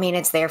is,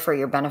 it's there for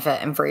your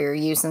benefit and for your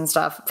use and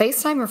stuff.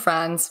 FaceTime your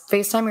friends,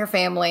 FaceTime your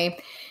family.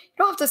 You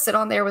don't have to sit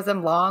on there with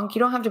them long. You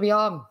don't have to be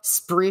all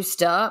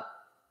spruced up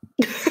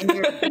in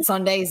your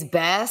Sunday's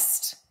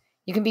best.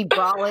 You can be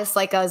braless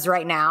like us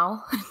right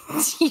now.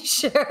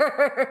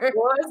 T-shirt.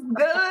 What's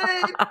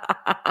good?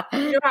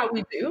 You know how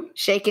we do?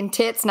 Shaking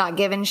tits, not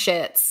giving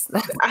shits.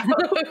 Okay,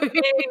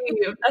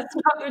 that's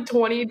not the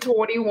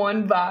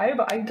 2021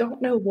 vibe. I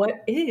don't know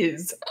what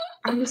is.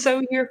 I'm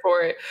so here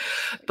for it.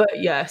 But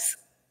yes,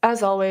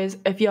 as always,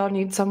 if y'all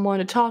need someone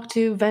to talk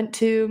to, vent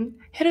to,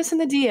 hit us in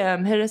the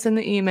DM, hit us in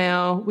the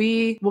email.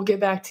 We will get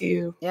back to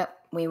you. Yep,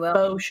 we will.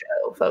 Faux show.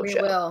 We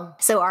will.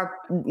 So our,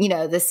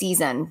 the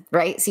season,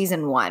 right?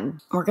 Season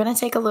 1. We're going to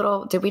take a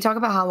little, did we talk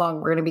about how long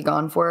we're going to be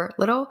gone for?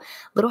 Little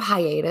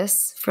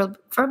hiatus for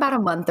about a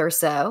month or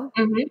so.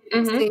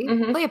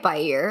 Play it by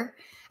ear.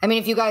 I mean,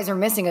 if you guys are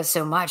missing us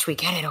so much, we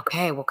get it.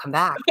 Okay, we'll come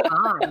back.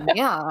 Fine,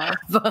 yeah.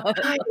 But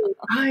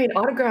fine.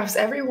 Autographs,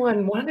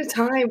 everyone, one at a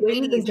time,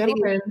 ladies and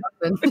gentlemen.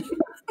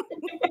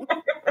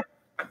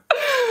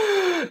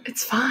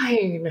 It's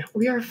fine.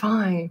 We are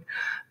fine.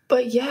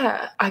 But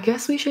yeah, I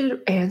guess we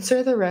should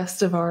answer the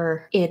rest of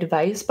our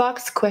advice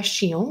box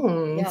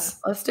questions. Yeah,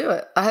 let's do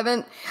it.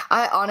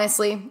 I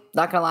honestly,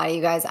 not gonna lie to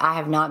you guys, I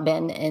have not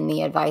been in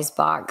the advice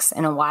box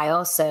in a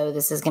while, so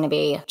this is gonna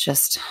be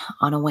just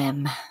on a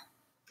whim.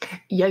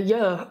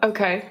 Yeah.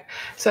 Okay.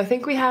 So I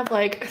think we have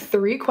like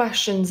 3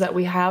 questions that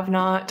we have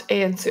not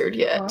answered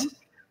yet. Uh-huh.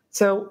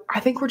 So I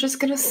think we're just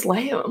gonna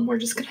slay them. We're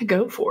just gonna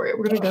go for it.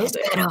 We're gonna go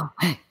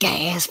there.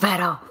 Gas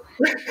pedal.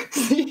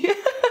 Yeah.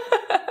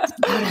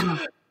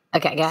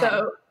 Okay, go ahead.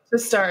 So to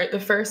start, the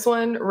first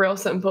one, real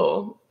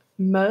simple.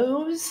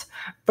 Moe's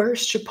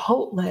versus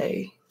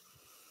Chipotle.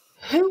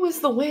 Who was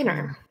the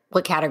winner?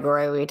 What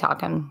category are we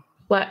talking?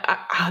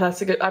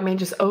 That's a good,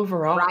 just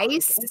overall.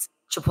 Rice,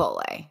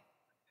 Chipotle.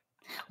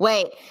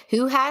 Wait,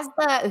 who has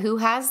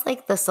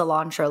like the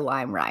cilantro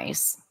lime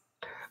rice?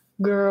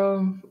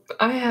 Girl,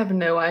 I have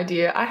no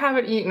idea. I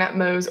haven't eaten at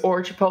Moe's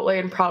or Chipotle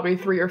in probably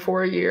 3 or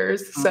 4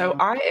 years, so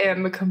I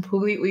am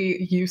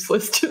completely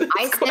useless to this.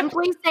 I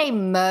simply say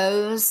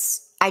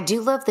Moe's. I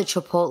do love the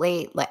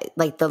Chipotle,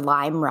 like the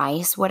lime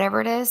rice,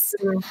 whatever it is.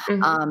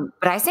 Mm-hmm.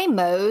 But I say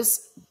Moe's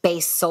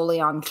based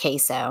solely on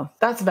queso.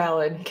 That's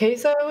valid.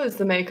 Queso is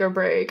the make or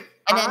break.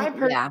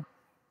 And then,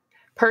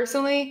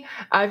 personally,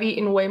 I've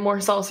eaten way more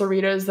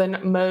salsaritas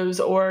than Moe's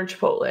or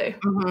Chipotle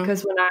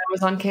because when I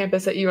was on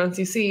campus at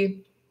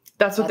UNCC,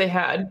 that's what they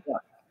had. Yeah.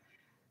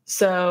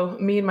 So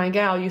me and my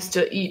gal used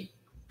to eat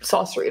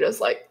salsaritas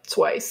like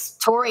twice.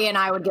 Tori and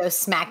I would go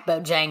smack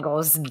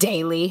Bojangles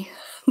daily.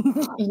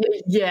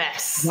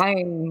 Yes.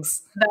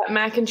 Thanks. That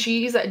mac and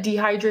cheese, that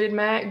dehydrated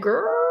mac,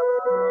 girl.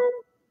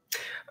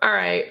 All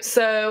right.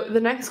 So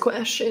the next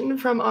question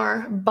from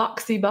our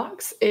boxy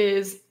box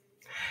is,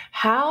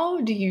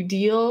 how do you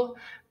deal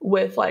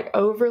with like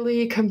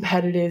overly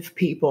competitive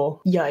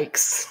people?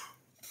 Yikes.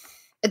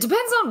 It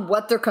depends on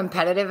what they're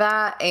competitive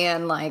at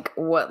and like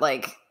what,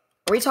 like,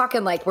 are we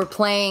talking like we're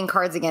playing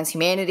Cards Against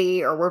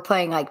Humanity or we're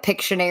playing like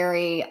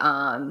Pictionary?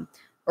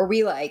 Or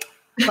we like,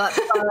 but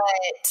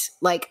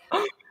like,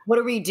 what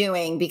are we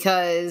doing?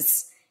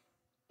 Because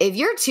if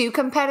you're too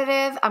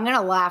competitive, I'm going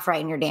to laugh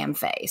right in your damn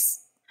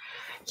face.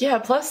 Yeah.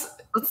 Plus,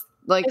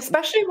 like,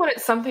 especially when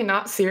it's something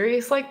not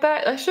serious like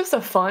that, that's just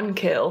a fun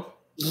kill.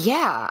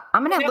 Yeah.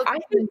 I'm going to look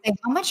at you and think,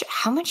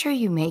 how much are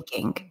you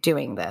making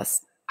doing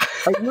this?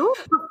 Are you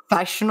a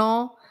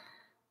professional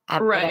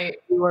at what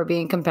you are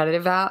being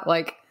competitive at?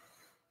 Like,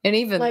 and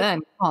even like,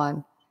 then, come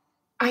on.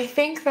 I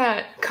think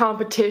that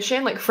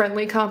competition, like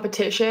friendly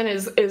competition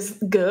is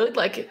good.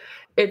 Like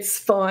it's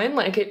fun.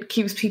 Like it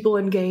keeps people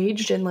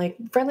engaged and like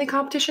friendly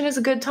competition is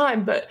a good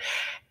time. But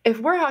if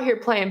we're out here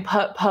playing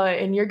putt-putt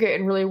and you're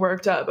getting really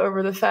worked up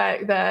over the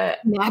fact that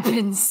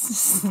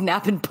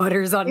snapping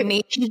putters on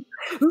me,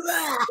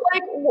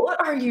 like,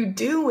 what are you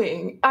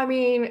doing? I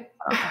mean,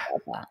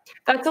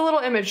 that's a little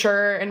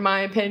immature in my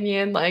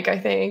opinion. Like, I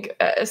think,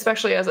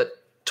 especially as a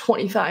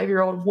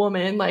 25-year-old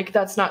woman, like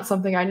that's not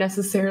something I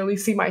necessarily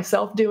see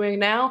myself doing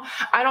now.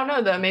 I don't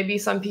know though. Maybe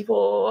some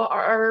people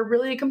are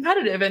really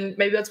competitive and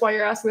maybe that's why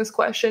you're asking this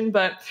question.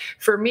 But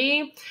for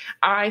me,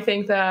 I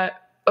think that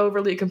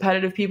overly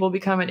competitive people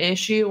become an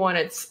issue when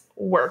it's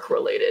work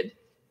related.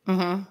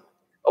 Mm-hmm.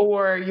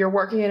 Or you're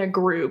working in a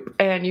group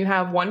and you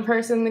have one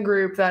person in the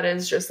group that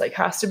is just like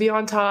has to be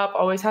on top,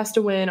 always has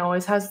to win,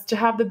 always has to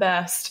have the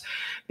best,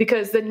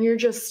 because then you're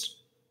just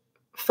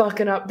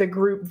fucking up the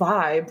group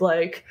vibe.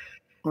 Like,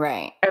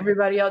 right.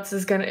 Everybody else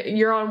is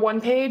you're on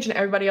one page and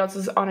everybody else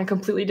is on a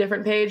completely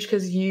different page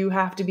because you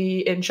have to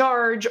be in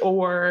charge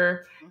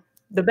or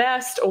the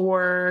best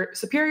or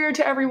superior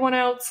to everyone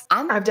else.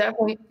 I've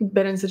definitely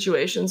been in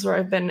situations where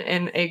I've been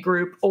in a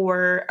group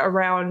or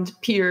around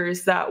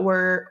peers that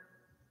were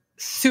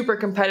super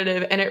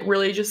competitive and it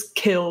really just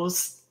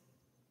kills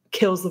the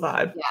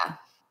vibe. Yeah.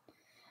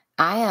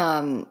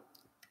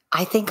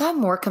 I think I'm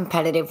more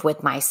competitive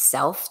with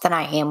myself than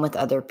I am with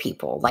other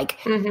people. Like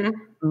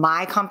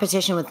my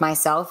competition with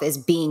myself is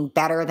being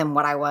better than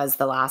what I was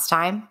the last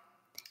time.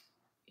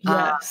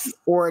 Yes.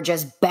 Or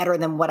just better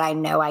than what I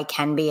know I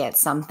can be at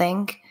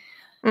something.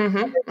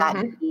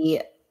 That'd be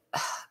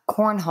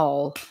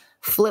cornhole,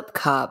 flip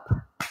cup,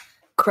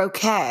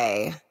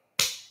 croquet.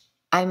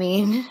 I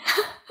mean,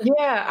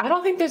 Yeah, I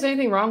don't think there's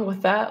anything wrong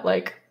with that.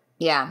 Like,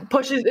 Yeah.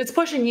 it's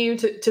pushing you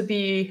to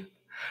be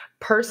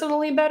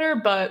personally better,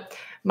 but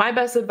my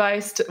best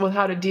advice with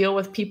how to deal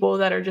with people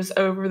that are just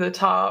over the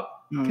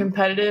top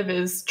competitive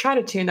is try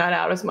to tune that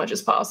out as much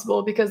as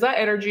possible, because that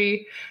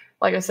energy,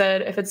 like I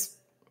said, if it's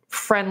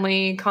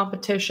friendly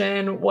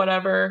competition,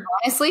 whatever,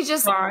 Honestly,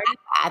 just laugh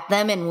at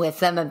them and with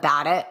them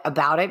about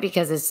it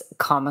because it's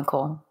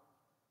comical.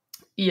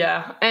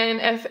 Yeah.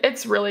 And if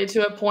it's really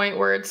to a point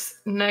where it's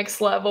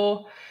next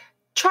level,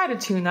 try to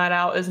tune that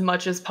out as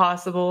much as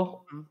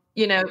possible.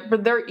 You know,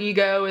 but their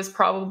ego is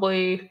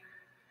probably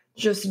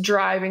just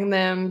driving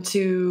them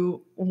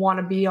to want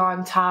to be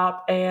on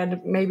top,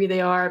 and maybe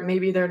they are,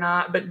 maybe they're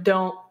not, but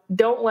don't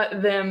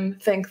let them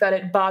think that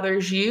it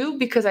bothers you,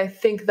 because I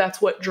think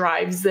that's what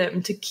drives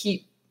them to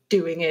keep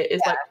doing it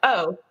is like,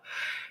 oh,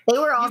 they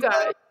were also,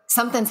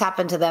 something's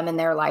happened to them in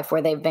their life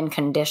where they've been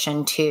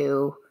conditioned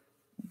to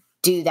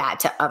do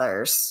that to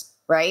others.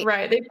 Right.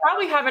 Right. They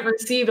probably haven't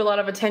received a lot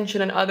of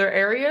attention in other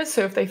areas.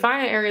 So if they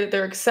find an area that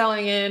they're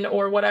excelling in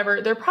or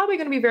whatever, they're probably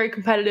going to be very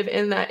competitive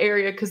in that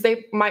area because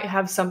they might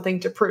have something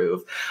to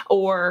prove,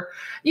 or,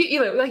 you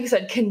know, like you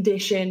said,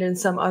 conditioned in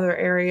some other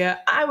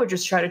area. I would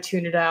just try to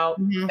tune it out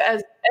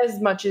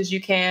as much as you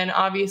can.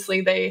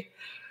 Obviously,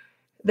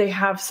 they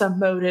have some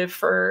motive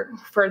for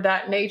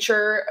that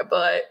nature.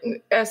 But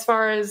as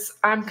far as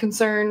I'm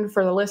concerned,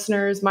 for the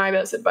listeners, my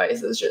best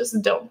advice is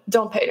just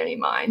don't pay it any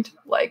mind.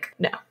 Like,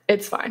 no,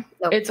 it's fine.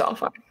 Nope. It's all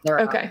fine.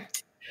 Okay.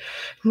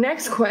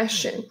 Next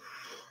question.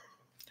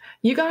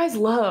 You guys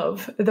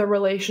love the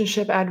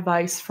relationship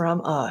advice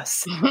from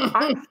us.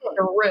 I'm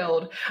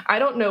thrilled. I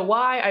don't know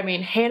why. I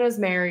mean, Hannah's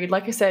married.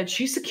 Like I said,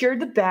 she secured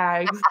the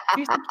bags.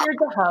 She secured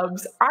the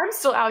hubs. I'm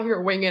still out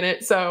here winging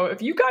it. So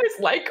if you guys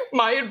like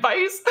my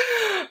advice,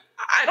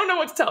 I don't know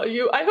what to tell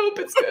you. I hope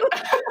it's good.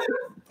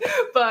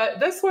 But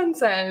this one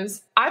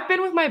says, I've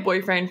been with my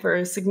boyfriend for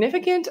a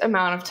significant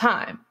amount of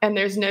time, and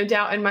there's no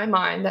doubt in my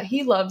mind that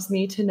he loves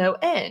me to no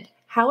end.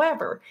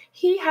 However,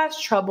 he has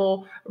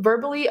trouble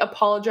verbally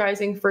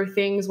apologizing for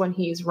things when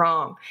he's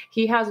wrong.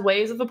 He has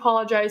ways of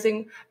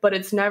apologizing, but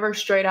it's never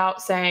straight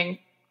out saying,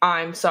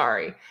 I'm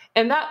sorry.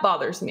 And that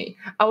bothers me.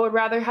 I would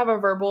rather have a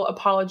verbal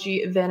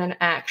apology than an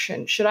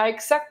action. Should I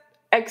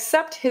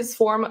accept his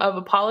form of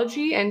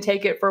apology and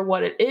take it for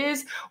what it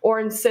is, or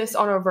insist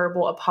on a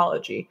verbal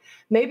apology?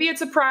 Maybe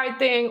it's a pride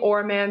thing or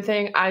a man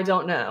thing. I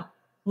don't know.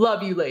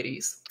 Love you,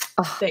 ladies.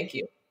 Thank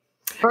you.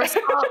 First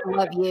of all,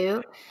 love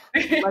you.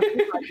 Love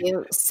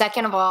you.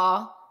 Second of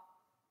all,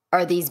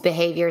 are these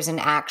behaviors and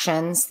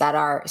actions that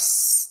are,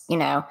 you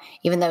know,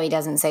 even though he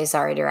doesn't say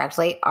sorry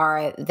directly,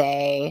 are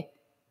they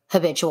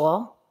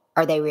habitual?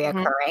 Are they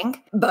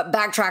reoccurring? But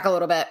backtrack a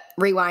little bit,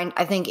 rewind.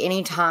 I think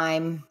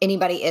anytime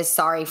anybody is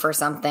sorry for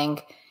something,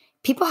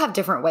 people have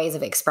different ways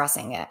of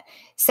expressing it.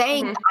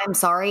 Saying I'm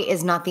sorry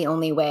is not the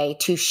only way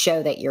to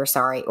show that you're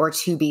sorry, or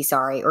to be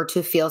sorry, or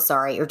to feel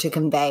sorry, or to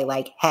convey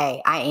like,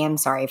 hey, I am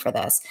sorry for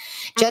this.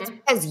 Just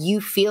because you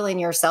feel in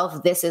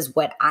yourself, this is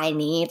what I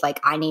need, like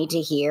I need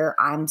to hear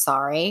I'm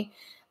sorry,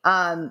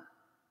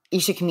 you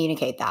should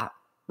communicate that,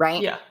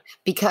 right? Yeah.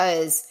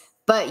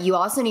 But you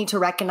also need to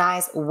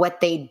recognize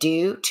what they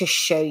do to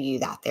show you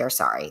that they're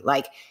sorry.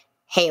 Like,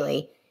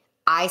 Haley,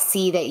 I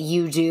see that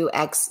you do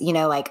X, you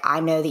know, like I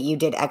know that you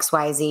did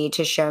XYZ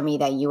to show me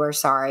that you were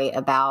sorry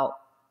about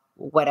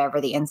whatever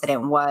the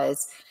incident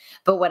was.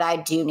 But what I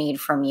do need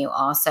from you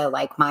also,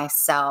 like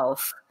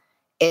myself,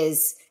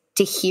 is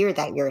to hear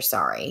that you're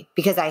sorry,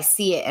 because I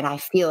see it and I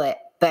feel it,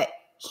 but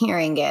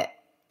hearing it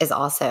is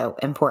also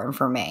important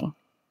for me.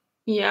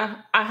 Yeah,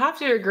 I have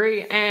to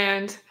agree.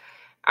 And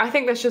I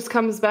think this just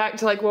comes back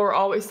to like what we're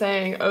always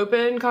saying,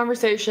 open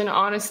conversation,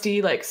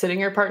 honesty, like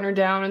sitting your partner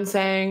down and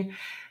saying,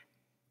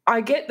 I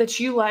get that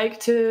you like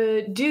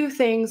to do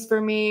things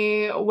for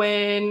me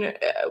when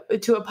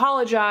to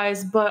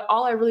apologize, but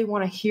all I really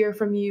want to hear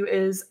from you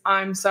is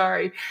I'm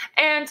sorry.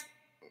 And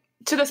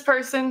to this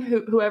person,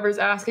 whoever's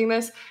asking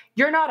this,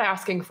 you're not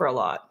asking for a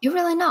lot. You're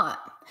really not.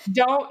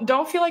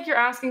 Don't feel like you're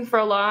asking for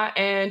a lot.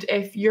 And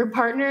if your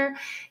partner,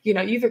 you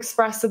know, you've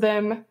expressed to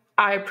them,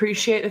 I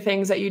appreciate the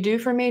things that you do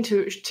for me,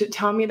 to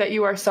tell me that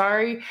you are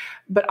sorry,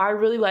 but I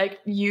really like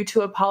you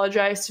to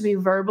apologize to me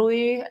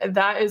verbally.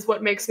 That is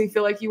what makes me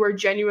feel like you are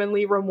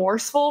genuinely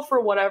remorseful for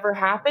whatever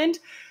happened.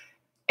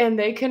 And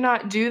they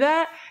cannot do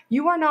that.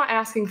 You are not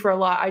asking for a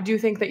lot. I do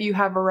think that you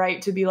have a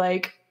right to be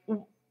like,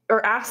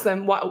 or ask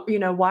them,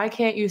 why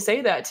can't you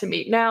say that to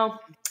me? Now,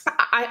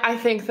 I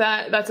think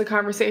that that's a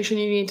conversation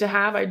you need to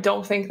have. I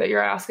don't think that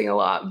you're asking a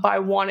lot by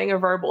wanting a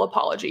verbal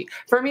apology.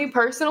 For me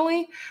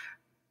personally,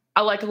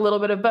 I like a little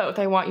bit of both.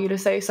 I want you to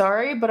say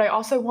sorry, but I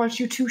also want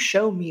you to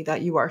show me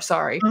that you are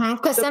sorry.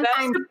 Because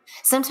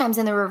sometimes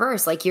in the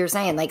reverse, like you're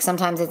saying, like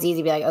sometimes it's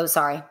easy to be like, oh,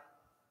 sorry.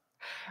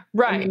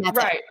 Right,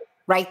 right. It,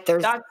 right?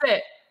 That's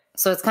it.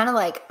 So it's kind of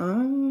like,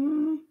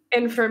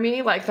 And for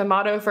me, like the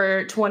motto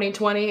for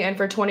 2020 and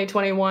for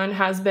 2021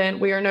 has been,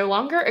 we are no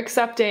longer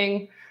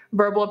accepting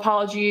verbal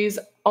apologies,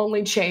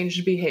 only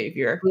changed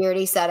behavior. We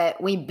already said it.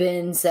 We've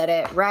been said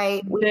it,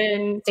 right?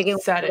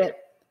 Said it.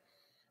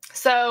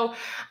 So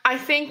I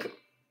think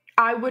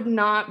I would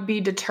not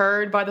be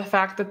deterred by the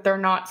fact that they're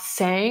not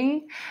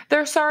saying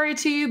they're sorry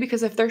to you,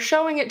 because if they're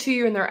showing it to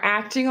you and they're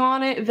acting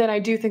on it, then I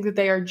do think that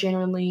they are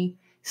genuinely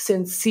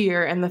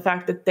sincere in the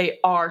fact that they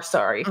are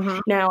sorry.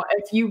 Now,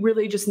 if you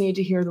really just need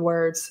to hear the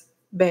words,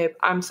 babe,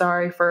 I'm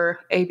sorry for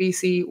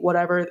ABC,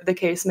 whatever the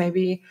case may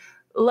be,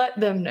 let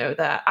them know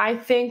that. I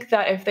think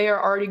that if they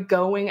are already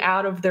going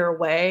out of their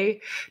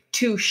way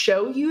to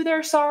show you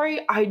they're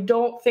sorry, I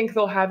don't think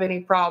they'll have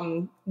any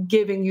problem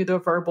giving you the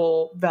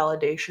verbal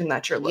validation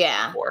that you're looking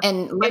for.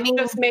 And go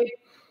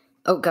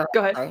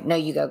ahead. Sorry. No,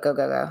 you go.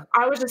 Go.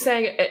 I was just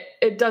saying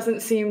it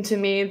doesn't seem to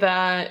me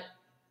that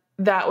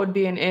that would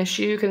be an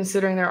issue,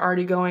 considering they're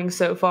already going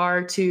so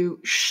far to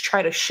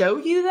try to show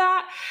you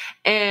that.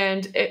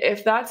 And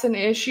if that's an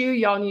issue,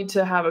 y'all need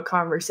to have a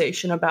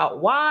conversation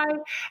about why,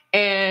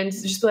 and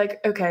just be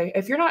like, okay,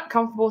 if you're not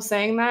comfortable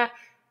saying that,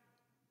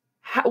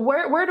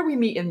 where do we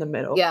meet in the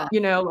middle? Yeah.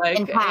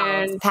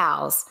 And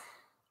pals.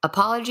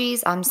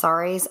 Apologies, I'm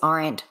sorries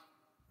aren't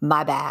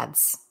my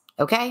bads.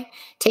 Okay?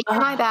 Take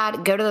my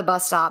bad, go to the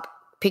bus stop,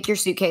 pick your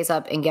suitcase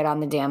up, and get on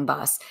the damn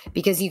bus.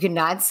 Because you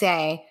cannot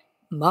say,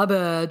 my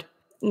bad.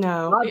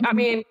 No. I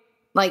mean,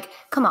 like,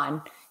 come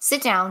on,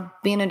 sit down,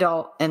 be an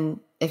adult,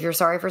 and if you're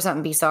sorry for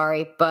something, be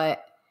sorry.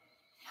 But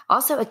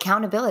also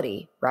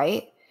accountability,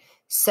 right?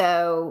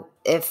 So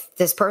if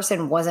this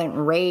person wasn't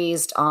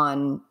raised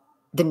on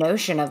the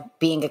notion of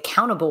being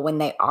accountable when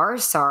they are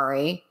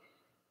sorry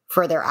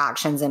for their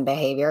actions and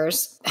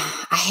behaviors,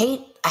 I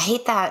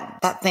hate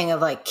that thing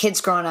of like kids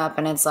growing up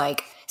and it's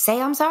like,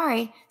 say I'm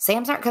sorry.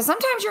 Because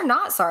sometimes you're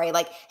not sorry.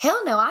 Like,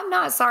 hell no, I'm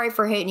not sorry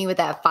for hitting you with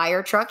that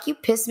fire truck. You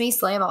pissed me,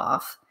 slam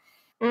off.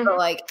 So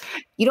like,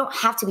 you don't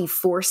have to be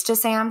forced to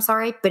say I'm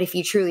sorry, but if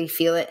you truly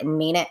feel it and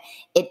mean it,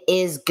 it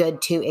is good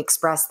to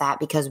express that,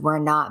 because we're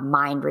not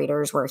mind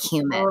readers. We're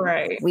human.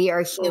 Right. We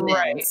are humans.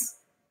 Right.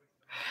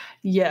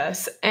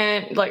 Yes.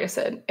 And like I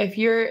said, if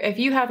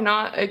you have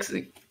not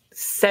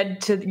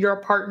said to your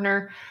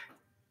partner,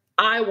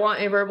 I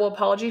want a verbal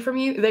apology from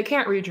you, they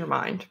can't read your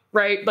mind,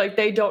 right? Like,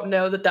 they don't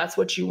know that that's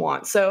what you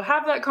want. So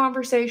have that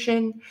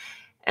conversation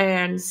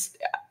and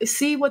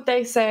see what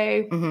they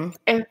say.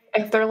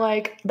 If they're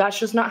like, that's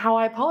just not how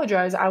I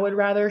apologize, I would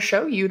rather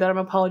show you that I'm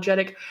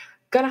apologetic,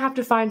 gonna have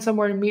to find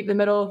somewhere to meet in the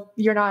middle.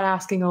 You're not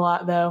asking a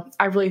lot, though.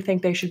 I really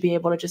think they should be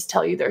able to just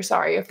tell you they're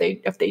sorry if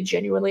they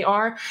genuinely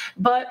are.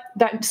 But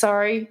that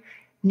sorry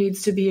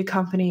needs to be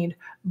accompanied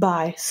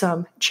by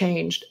some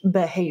changed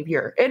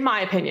behavior, in my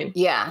opinion.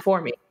 Yeah.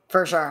 For me.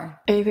 For sure.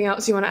 Anything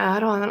else you want to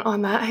add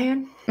on that,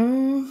 Han?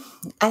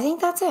 I think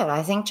that's it.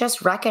 I think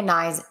just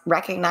recognizing.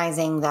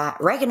 Recognizing. I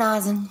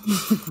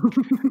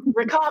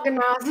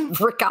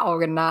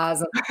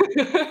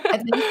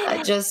think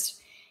that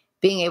just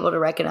being able to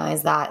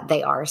recognize that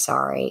they are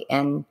sorry,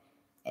 and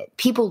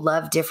people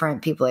love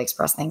different, people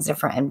express things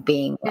different, and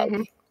being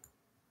like,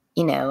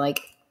 like,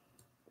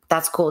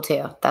 that's cool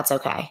too. That's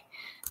okay.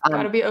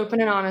 Gotta be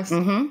open and honest.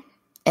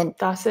 And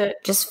that's it.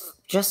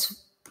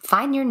 Just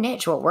find your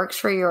niche, what works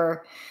for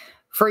your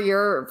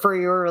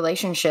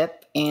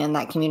relationship, and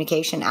that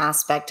communication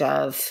aspect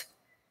of,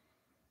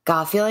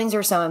 God, feelings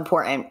are so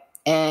important.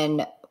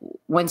 And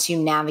once you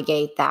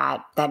navigate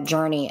that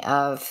journey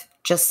of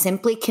just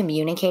simply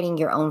communicating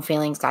your own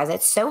feelings, guys,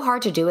 it's so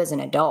hard to do as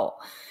an adult.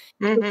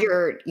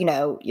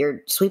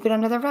 You're sweeping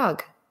under the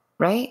rug,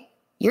 right?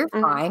 You're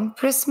fine.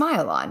 Put a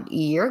smile on.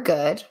 You're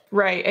good.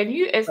 Right. And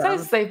it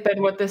says they've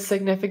been with this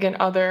significant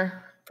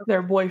other,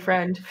 their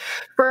boyfriend,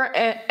 for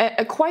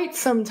quite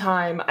some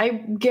time. I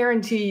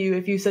guarantee you,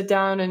 if you sit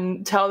down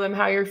and tell them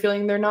how you're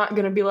feeling, they're not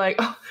going to be like,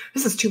 oh,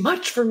 this is too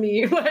much for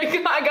me.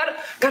 Like, I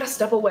gotta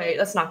step away.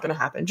 That's not going to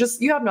happen.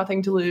 Just, you have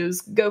nothing to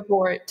lose. Go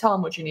for it. Tell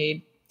them what you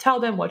need. Tell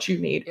them what you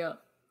need. Yeah.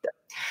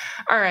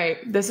 All right.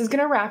 This is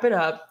going to wrap it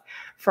up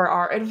for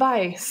our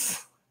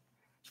advice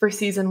for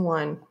season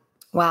 1.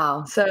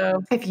 Wow.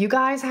 So if you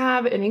guys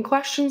have any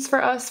questions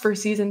for us for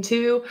season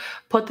 2,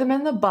 put them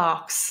in the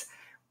box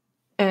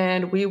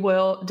and we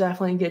will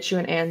definitely get you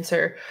an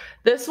answer.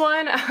 This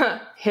one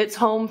hits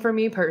home for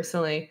me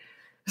personally.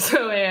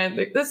 So,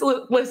 and this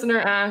listener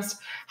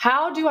asked,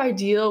 how do I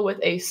deal with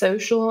a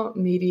social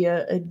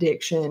media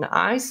addiction?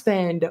 I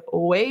spend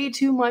way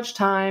too much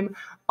time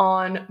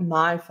on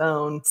my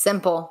phone.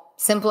 Simple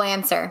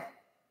answer.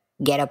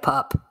 Get a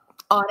pup.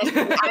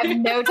 Honestly, I have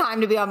no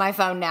time to be on my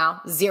phone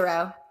now.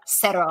 Zero.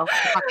 Cero.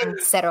 Fucking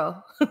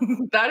cero.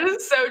 That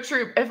is so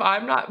true. If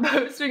I'm not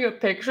posting a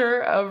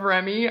picture of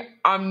Remy,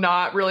 I'm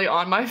not really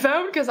on my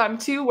phone because I'm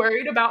too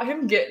worried about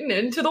him getting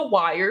into the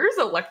wires,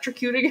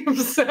 electrocuting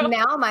himself.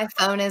 Now my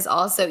phone is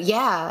also,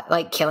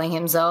 like killing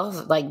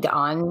himself, like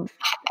on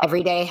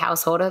everyday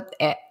household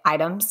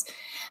items.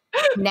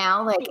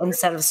 Now, like,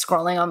 instead of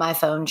scrolling on my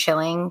phone,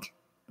 chilling,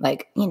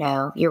 like,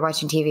 you're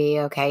watching TV,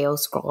 okay, you'll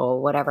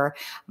scroll, whatever.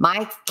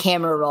 My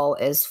camera roll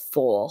is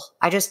full.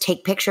 I just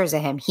take pictures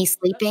of him. He's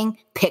sleeping,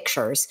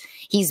 pictures.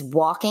 He's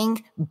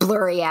walking,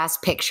 blurry ass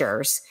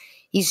pictures.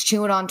 He's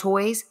chewing on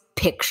toys,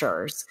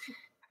 pictures.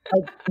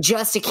 Like,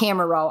 just a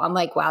camera roll. I'm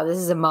like, wow, this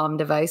is a mom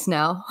device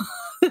now.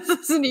 This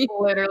isn't even...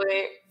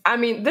 Literally. I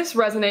mean, this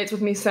resonates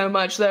with me so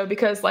much though,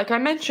 because like I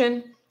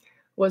mentioned,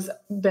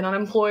 been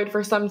unemployed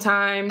for some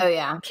time. Oh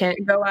yeah.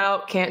 Can't go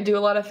out, can't do a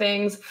lot of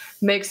things.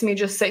 Makes me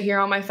just sit here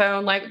on my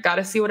phone, like got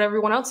to see what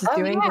everyone else is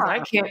doing because I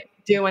can't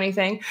do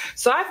anything.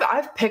 So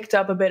I've picked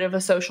up a bit of a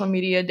social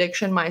media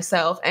addiction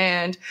myself.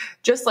 And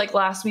just like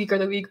last week or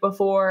the week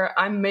before,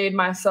 I made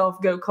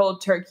myself go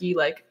cold turkey,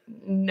 like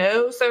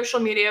no social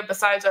media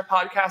besides our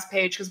podcast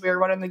page because we were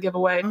running the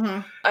giveaway.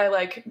 I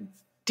like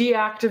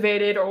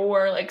deactivated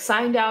or like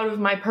signed out of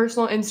my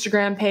personal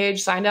Instagram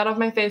page, signed out of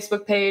my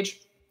Facebook page.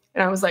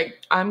 And I was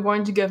like, I'm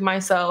going to give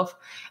myself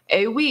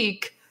a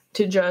week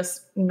to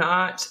just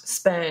not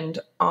spend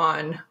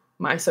on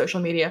my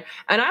social media.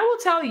 And I will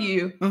tell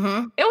you,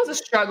 it was a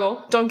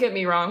struggle. Don't get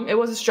me wrong. It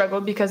was a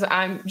struggle because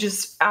I'm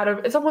just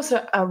it's almost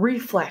a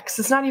reflex.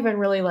 It's not even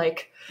really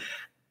like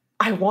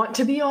I want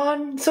to be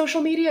on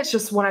social media. It's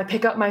just when I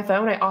pick up my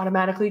phone, I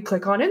automatically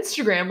click on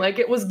Instagram. Like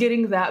it was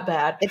getting that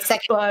bad. It's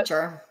second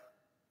nature.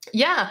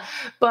 Yeah.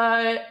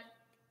 But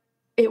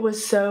it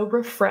was so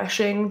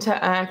refreshing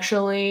to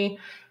actually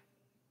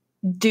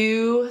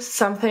do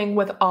something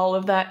with all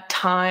of that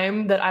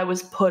time that I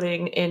was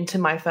putting into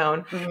my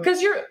phone.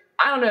 Because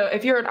I don't know,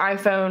 if you're an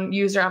iPhone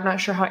user, I'm not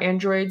sure how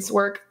Androids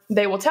work.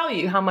 They will tell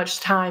you how much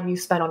time you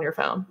spend on your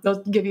phone.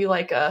 They'll give you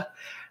like a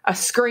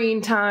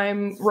screen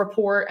time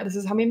report. This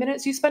is how many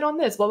minutes you spend on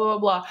this, blah, blah,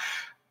 blah, blah.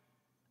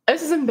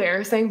 This is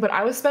embarrassing, but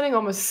I was spending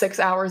almost 6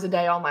 hours a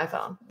day on my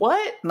phone.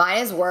 What? Mine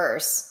is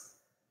worse.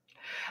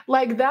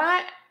 Like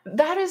that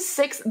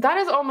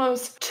is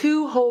almost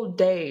 2 whole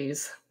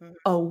days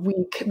a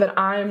week that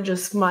I'm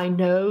just my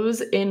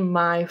nose in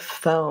my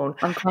phone.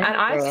 I'm kind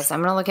of curious. I'm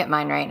going to look at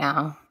mine right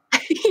now.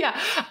 Yeah,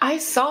 I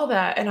saw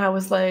that and I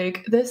was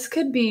like, this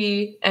could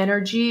be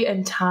energy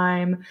and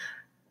time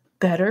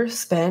better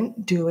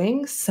spent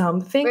doing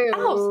something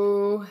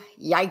else.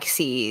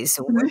 Yikesies.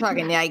 We're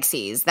talking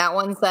yikesies. That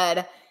one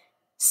said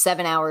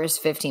 7 hours,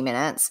 50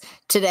 minutes.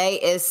 Today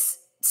is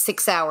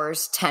 6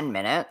 hours, 10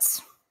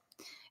 minutes.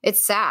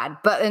 It's sad,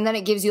 and then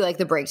it gives you like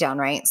the breakdown,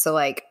 right? So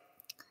like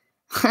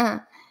an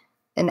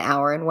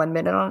hour and 1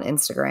 minute on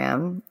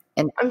Instagram,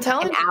 and I'm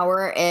telling an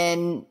hour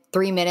and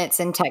 3 minutes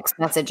in text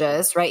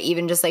messages, right?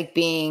 Even just like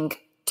being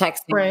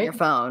texting on your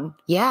phone.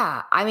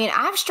 Yeah. I mean,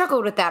 I've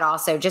struggled with that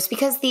also just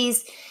because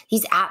these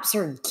apps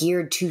are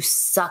geared to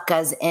suck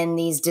us in,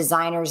 these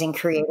designers and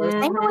creators.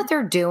 They know what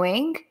they're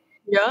doing.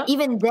 Yeah.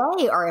 Even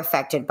they are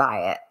affected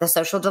by it. The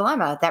social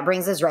dilemma. That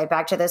brings us right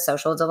back to the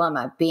social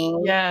dilemma,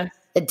 being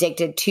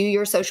addicted to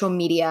your social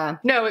media.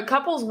 No, it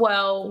couples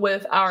well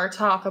with our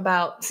talk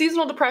about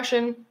seasonal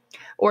depression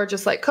or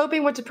just like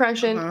coping with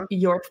depression.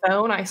 Your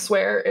phone, I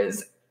swear,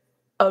 is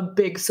a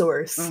big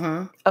source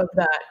of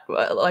that.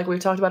 Like we've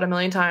talked about a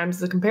million times,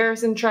 the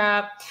comparison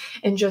trap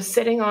and just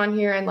sitting on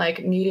here and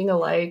like needing a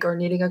like or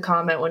needing a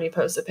comment when you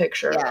post a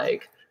picture.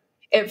 Like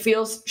it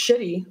feels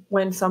shitty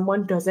when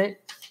someone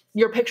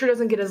your picture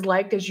doesn't get as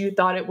liked as you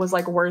thought it was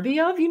like worthy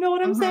of. You know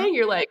what I'm saying?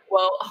 You're like,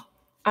 well,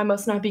 I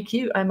must not be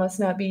cute. I must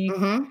not be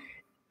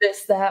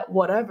this, that,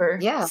 whatever.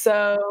 Yeah.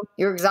 So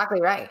you're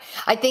exactly right.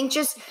 I think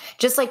just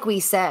like we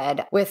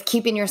said, with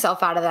keeping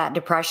yourself out of that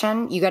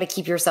depression, you got to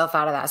keep yourself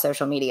out of that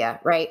social media,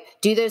 right?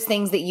 Do those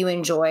things that you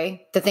enjoy,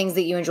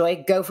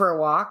 go for a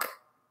walk,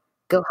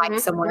 go hike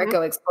somewhere,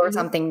 go explore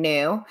something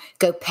new,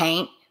 go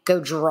paint, go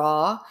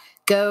draw,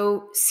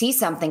 go see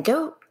something,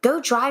 go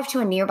drive to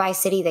a nearby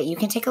city that you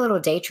can take a little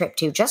day trip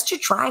to just to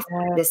try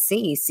to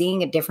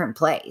seeing a different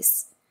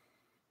place.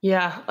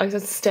 Yeah, like I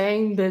said,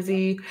 staying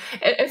busy.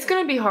 It's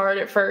going to be hard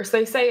at first.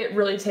 They say it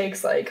really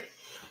takes like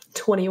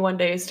 21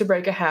 days to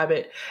break a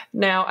habit.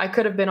 Now, I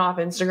could have been off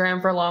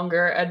Instagram for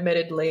longer,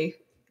 admittedly.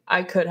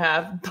 I could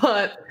have,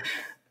 but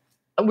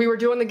we were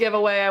doing the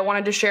giveaway. I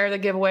wanted to share the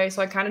giveaway,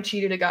 so I kind of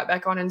cheated. I got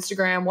back on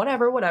Instagram,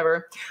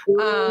 whatever.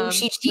 Ooh,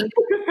 she cheated.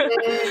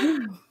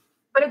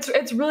 But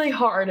it's really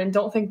hard, and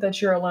don't think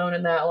that you're alone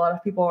in that. A lot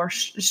of people are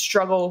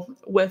struggle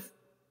with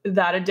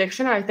that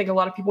addiction. I think a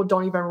lot of people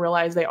don't even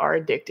realize they are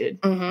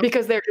addicted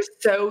because they're just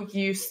so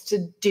used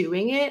to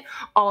doing it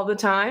all the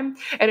time.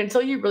 And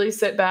until you really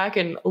sit back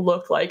and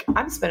look like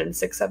I'm spending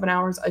 6-7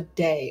 hours a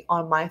day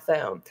on my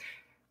phone,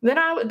 then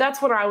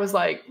that's when I was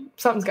like,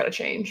 something's got to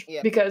change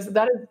because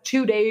that is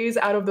 2 days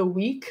out of the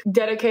week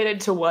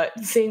dedicated to what?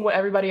 Seeing what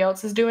everybody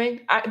else is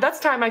doing. That's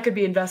time I could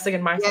be investing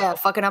in myself. Yeah,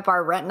 fucking up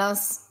our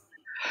retinas.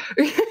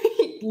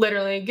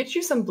 Literally, get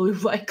you some blue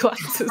light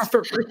glasses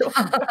for real.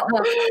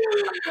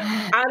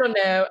 I don't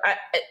know.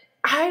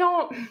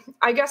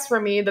 I guess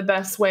for me, the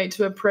best way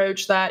to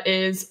approach that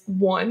is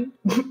one,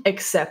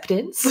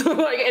 acceptance.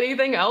 Like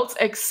anything else,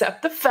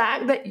 accept the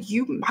fact that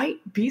you might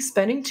be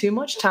spending too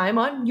much time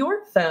on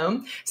your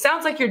phone.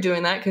 Sounds like you're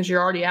doing that because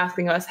you're already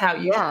asking us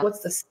what's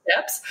the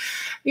steps.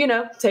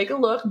 Take a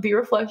look, be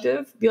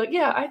reflective, be like,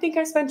 yeah, I think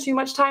I spent too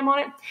much time on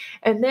it.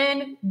 And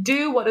then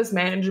do what is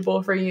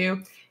manageable for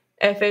you.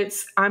 If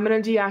it's, I'm going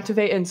to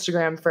deactivate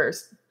Instagram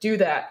first, do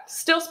that.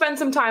 Still spend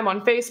some time on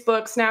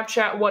Facebook,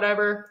 Snapchat,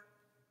 whatever.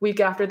 Week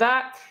after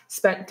that,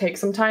 take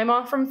some time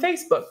off from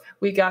Facebook.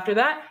 Week after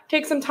that,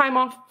 take some time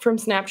off from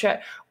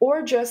Snapchat,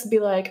 or just be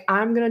like,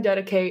 I'm going to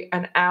dedicate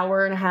an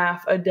hour and a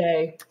half a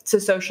day to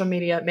social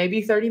media,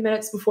 maybe 30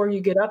 minutes before you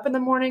get up in the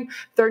morning,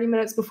 30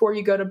 minutes before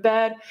you go to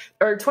bed,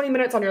 or 20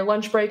 minutes on your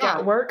lunch break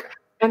at work.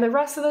 And the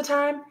rest of the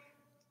time,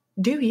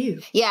 do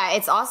you. Yeah,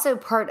 it's also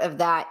part of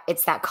that.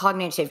 It's that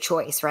cognitive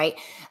choice, right?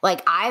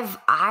 Like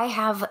I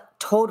have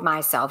told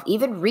myself,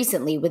 even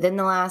recently within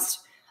the last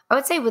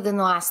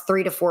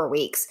 3 to 4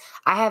 weeks,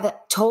 I have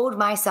told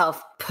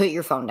myself, put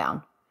your phone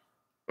down.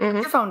 Put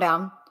your phone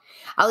down.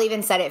 I'll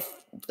even set it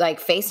like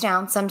face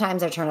down.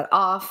 Sometimes I turn it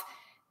off.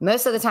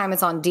 Most of the time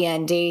it's on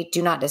DND.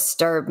 Do not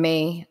disturb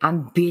me.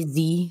 I'm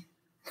busy.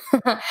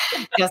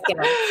 Just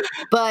kidding.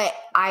 But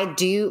I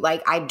do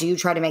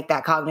try to make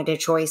that cognitive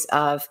choice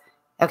of,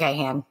 okay,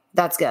 Han,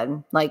 that's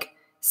good. Like,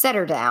 set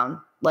her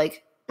down.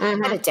 Like,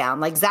 set it down.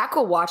 Like, Zach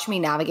will watch me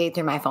navigate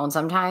through my phone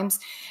sometimes,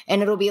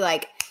 and it'll be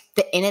like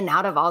the in and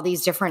out of all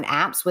these different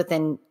apps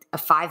within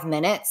 5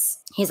 minutes.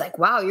 He's like,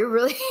 wow, you're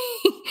really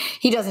 –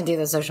 he doesn't do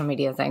the social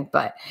media thing,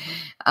 but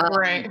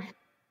right.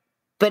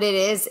 But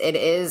it's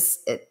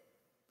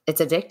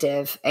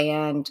addictive,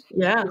 and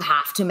you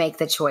have to make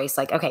the choice.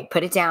 Like, okay,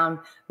 put it down,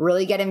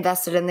 really get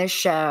invested in this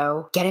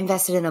show, get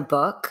invested in a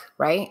book,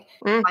 right?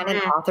 Find an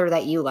author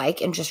that you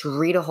like and just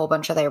read a whole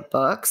bunch of their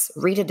books,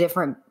 read a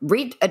different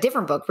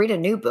book, read a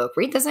new book,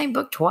 read the same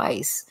book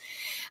twice.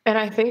 And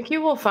I think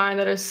you will find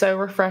that it's so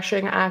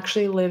refreshing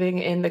actually living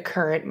in the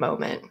current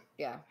moment.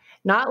 Yeah.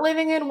 Not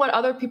living in what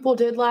other people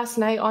did last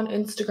night on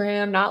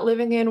Instagram, not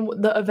living in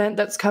the event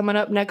that's coming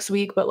up next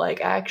week, but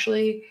like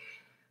actually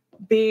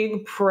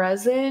being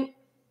present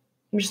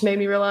just made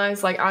me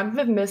realize like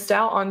I've missed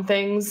out on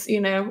things, you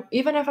know,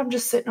 even if I'm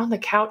just sitting on the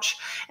couch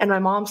and my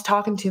mom's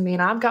talking to me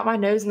and I've got my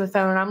nose in the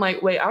phone and I'm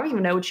like, wait, I don't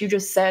even know what you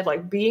just said.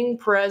 Like being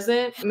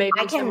present made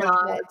me so much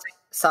more.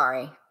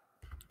 Sorry.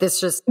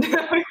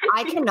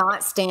 I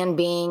cannot stand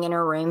being in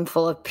a room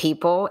full of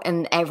people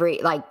and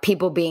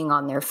people being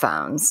on their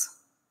phones.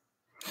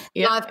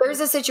 Yeah. Now, if there's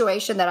a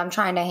situation that I'm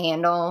trying to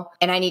handle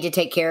and I need to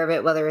take care of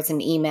it, whether it's an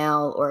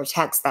email or a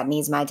text that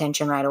needs my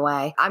attention right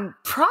away, I'm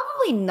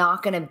probably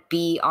not going to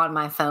be on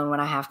my phone when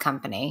I have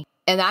company.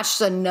 And that's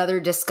just another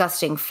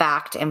disgusting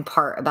fact and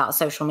part about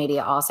social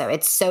media also.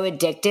 It's so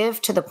addictive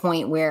to the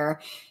point where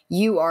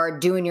you are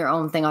doing your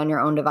own thing on your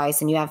own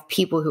device and you have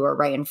people who are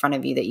right in front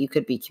of you that you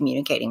could be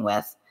communicating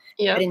with.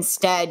 Yeah. But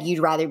instead,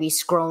 you'd rather be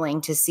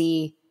scrolling to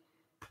see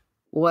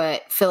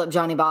what Philip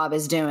Johnny Bob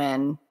is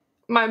doing.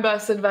 My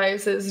best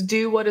advice is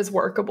do what is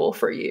workable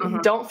for you.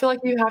 Don't feel like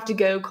you have to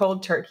go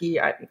cold turkey.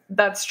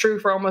 That's true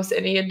for almost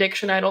any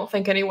addiction. I don't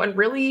think anyone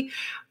really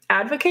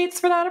advocates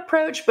for that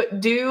approach, but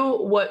do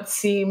what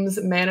seems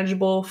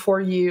manageable for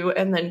you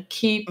and then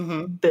keep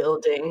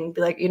building.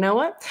 Be like, you know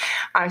what?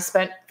 I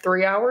spent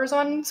 3 hours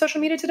on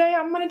social media today.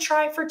 I'm going to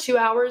try for 2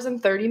 hours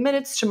and 30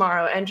 minutes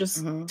tomorrow and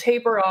just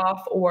taper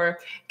off or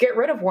get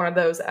rid of one of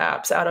those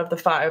apps out of the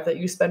 5 that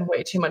you spend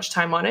way too much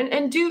time on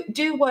and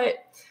do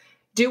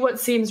what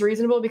seems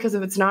reasonable, because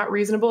if it's not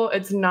reasonable,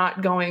 it's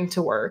not going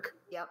to work.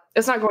 Yep.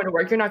 It's not going to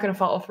work. You're not going to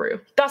follow through.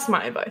 That's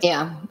my advice.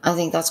 Yeah, I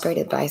think that's great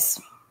advice.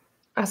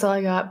 That's all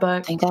I got. But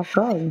I think that's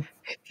good.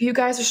 If you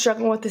guys are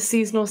struggling with the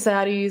seasonal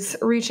saddies,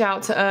 reach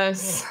out to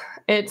us.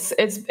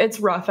 It's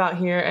rough out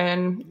here,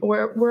 and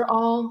we're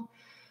all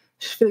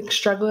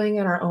struggling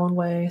in our own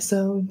way.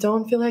 So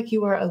don't feel like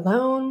you are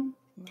alone.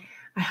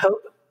 I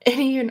hope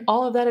any and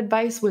all of that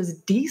advice was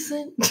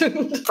decent.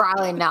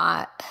 Probably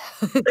not.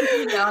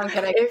 No, I'm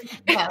kidding.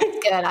 Yeah,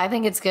 it's good. I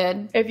think it's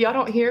good. If y'all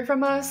don't hear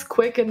from us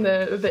quick in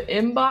the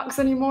inbox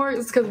anymore,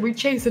 it's because we're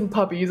chasing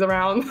puppies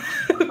around.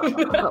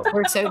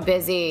 We're so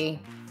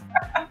busy.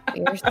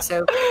 We're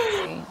so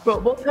busy.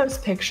 But we'll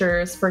post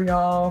pictures for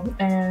y'all,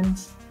 and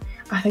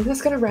I think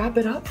that's going to wrap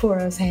it up for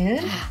us,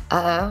 Han.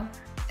 Uh-oh.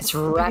 It's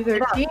wrapped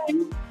it up.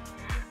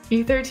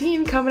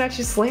 E13 coming at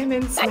you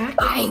slamming, smacking.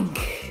 Bang.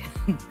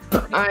 All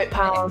right,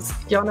 pals.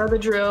 Y'all know the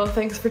drill.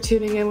 Thanks for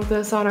tuning in with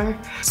us on our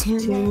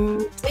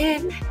Tune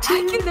In.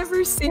 I can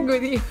never sing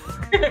with you.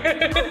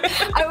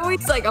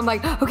 I'm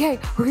like, okay,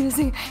 we're going to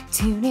sing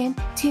Tune In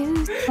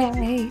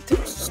Tuesday.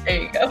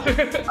 There you go.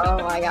 Oh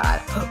my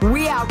God.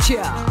 We out,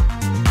 ya.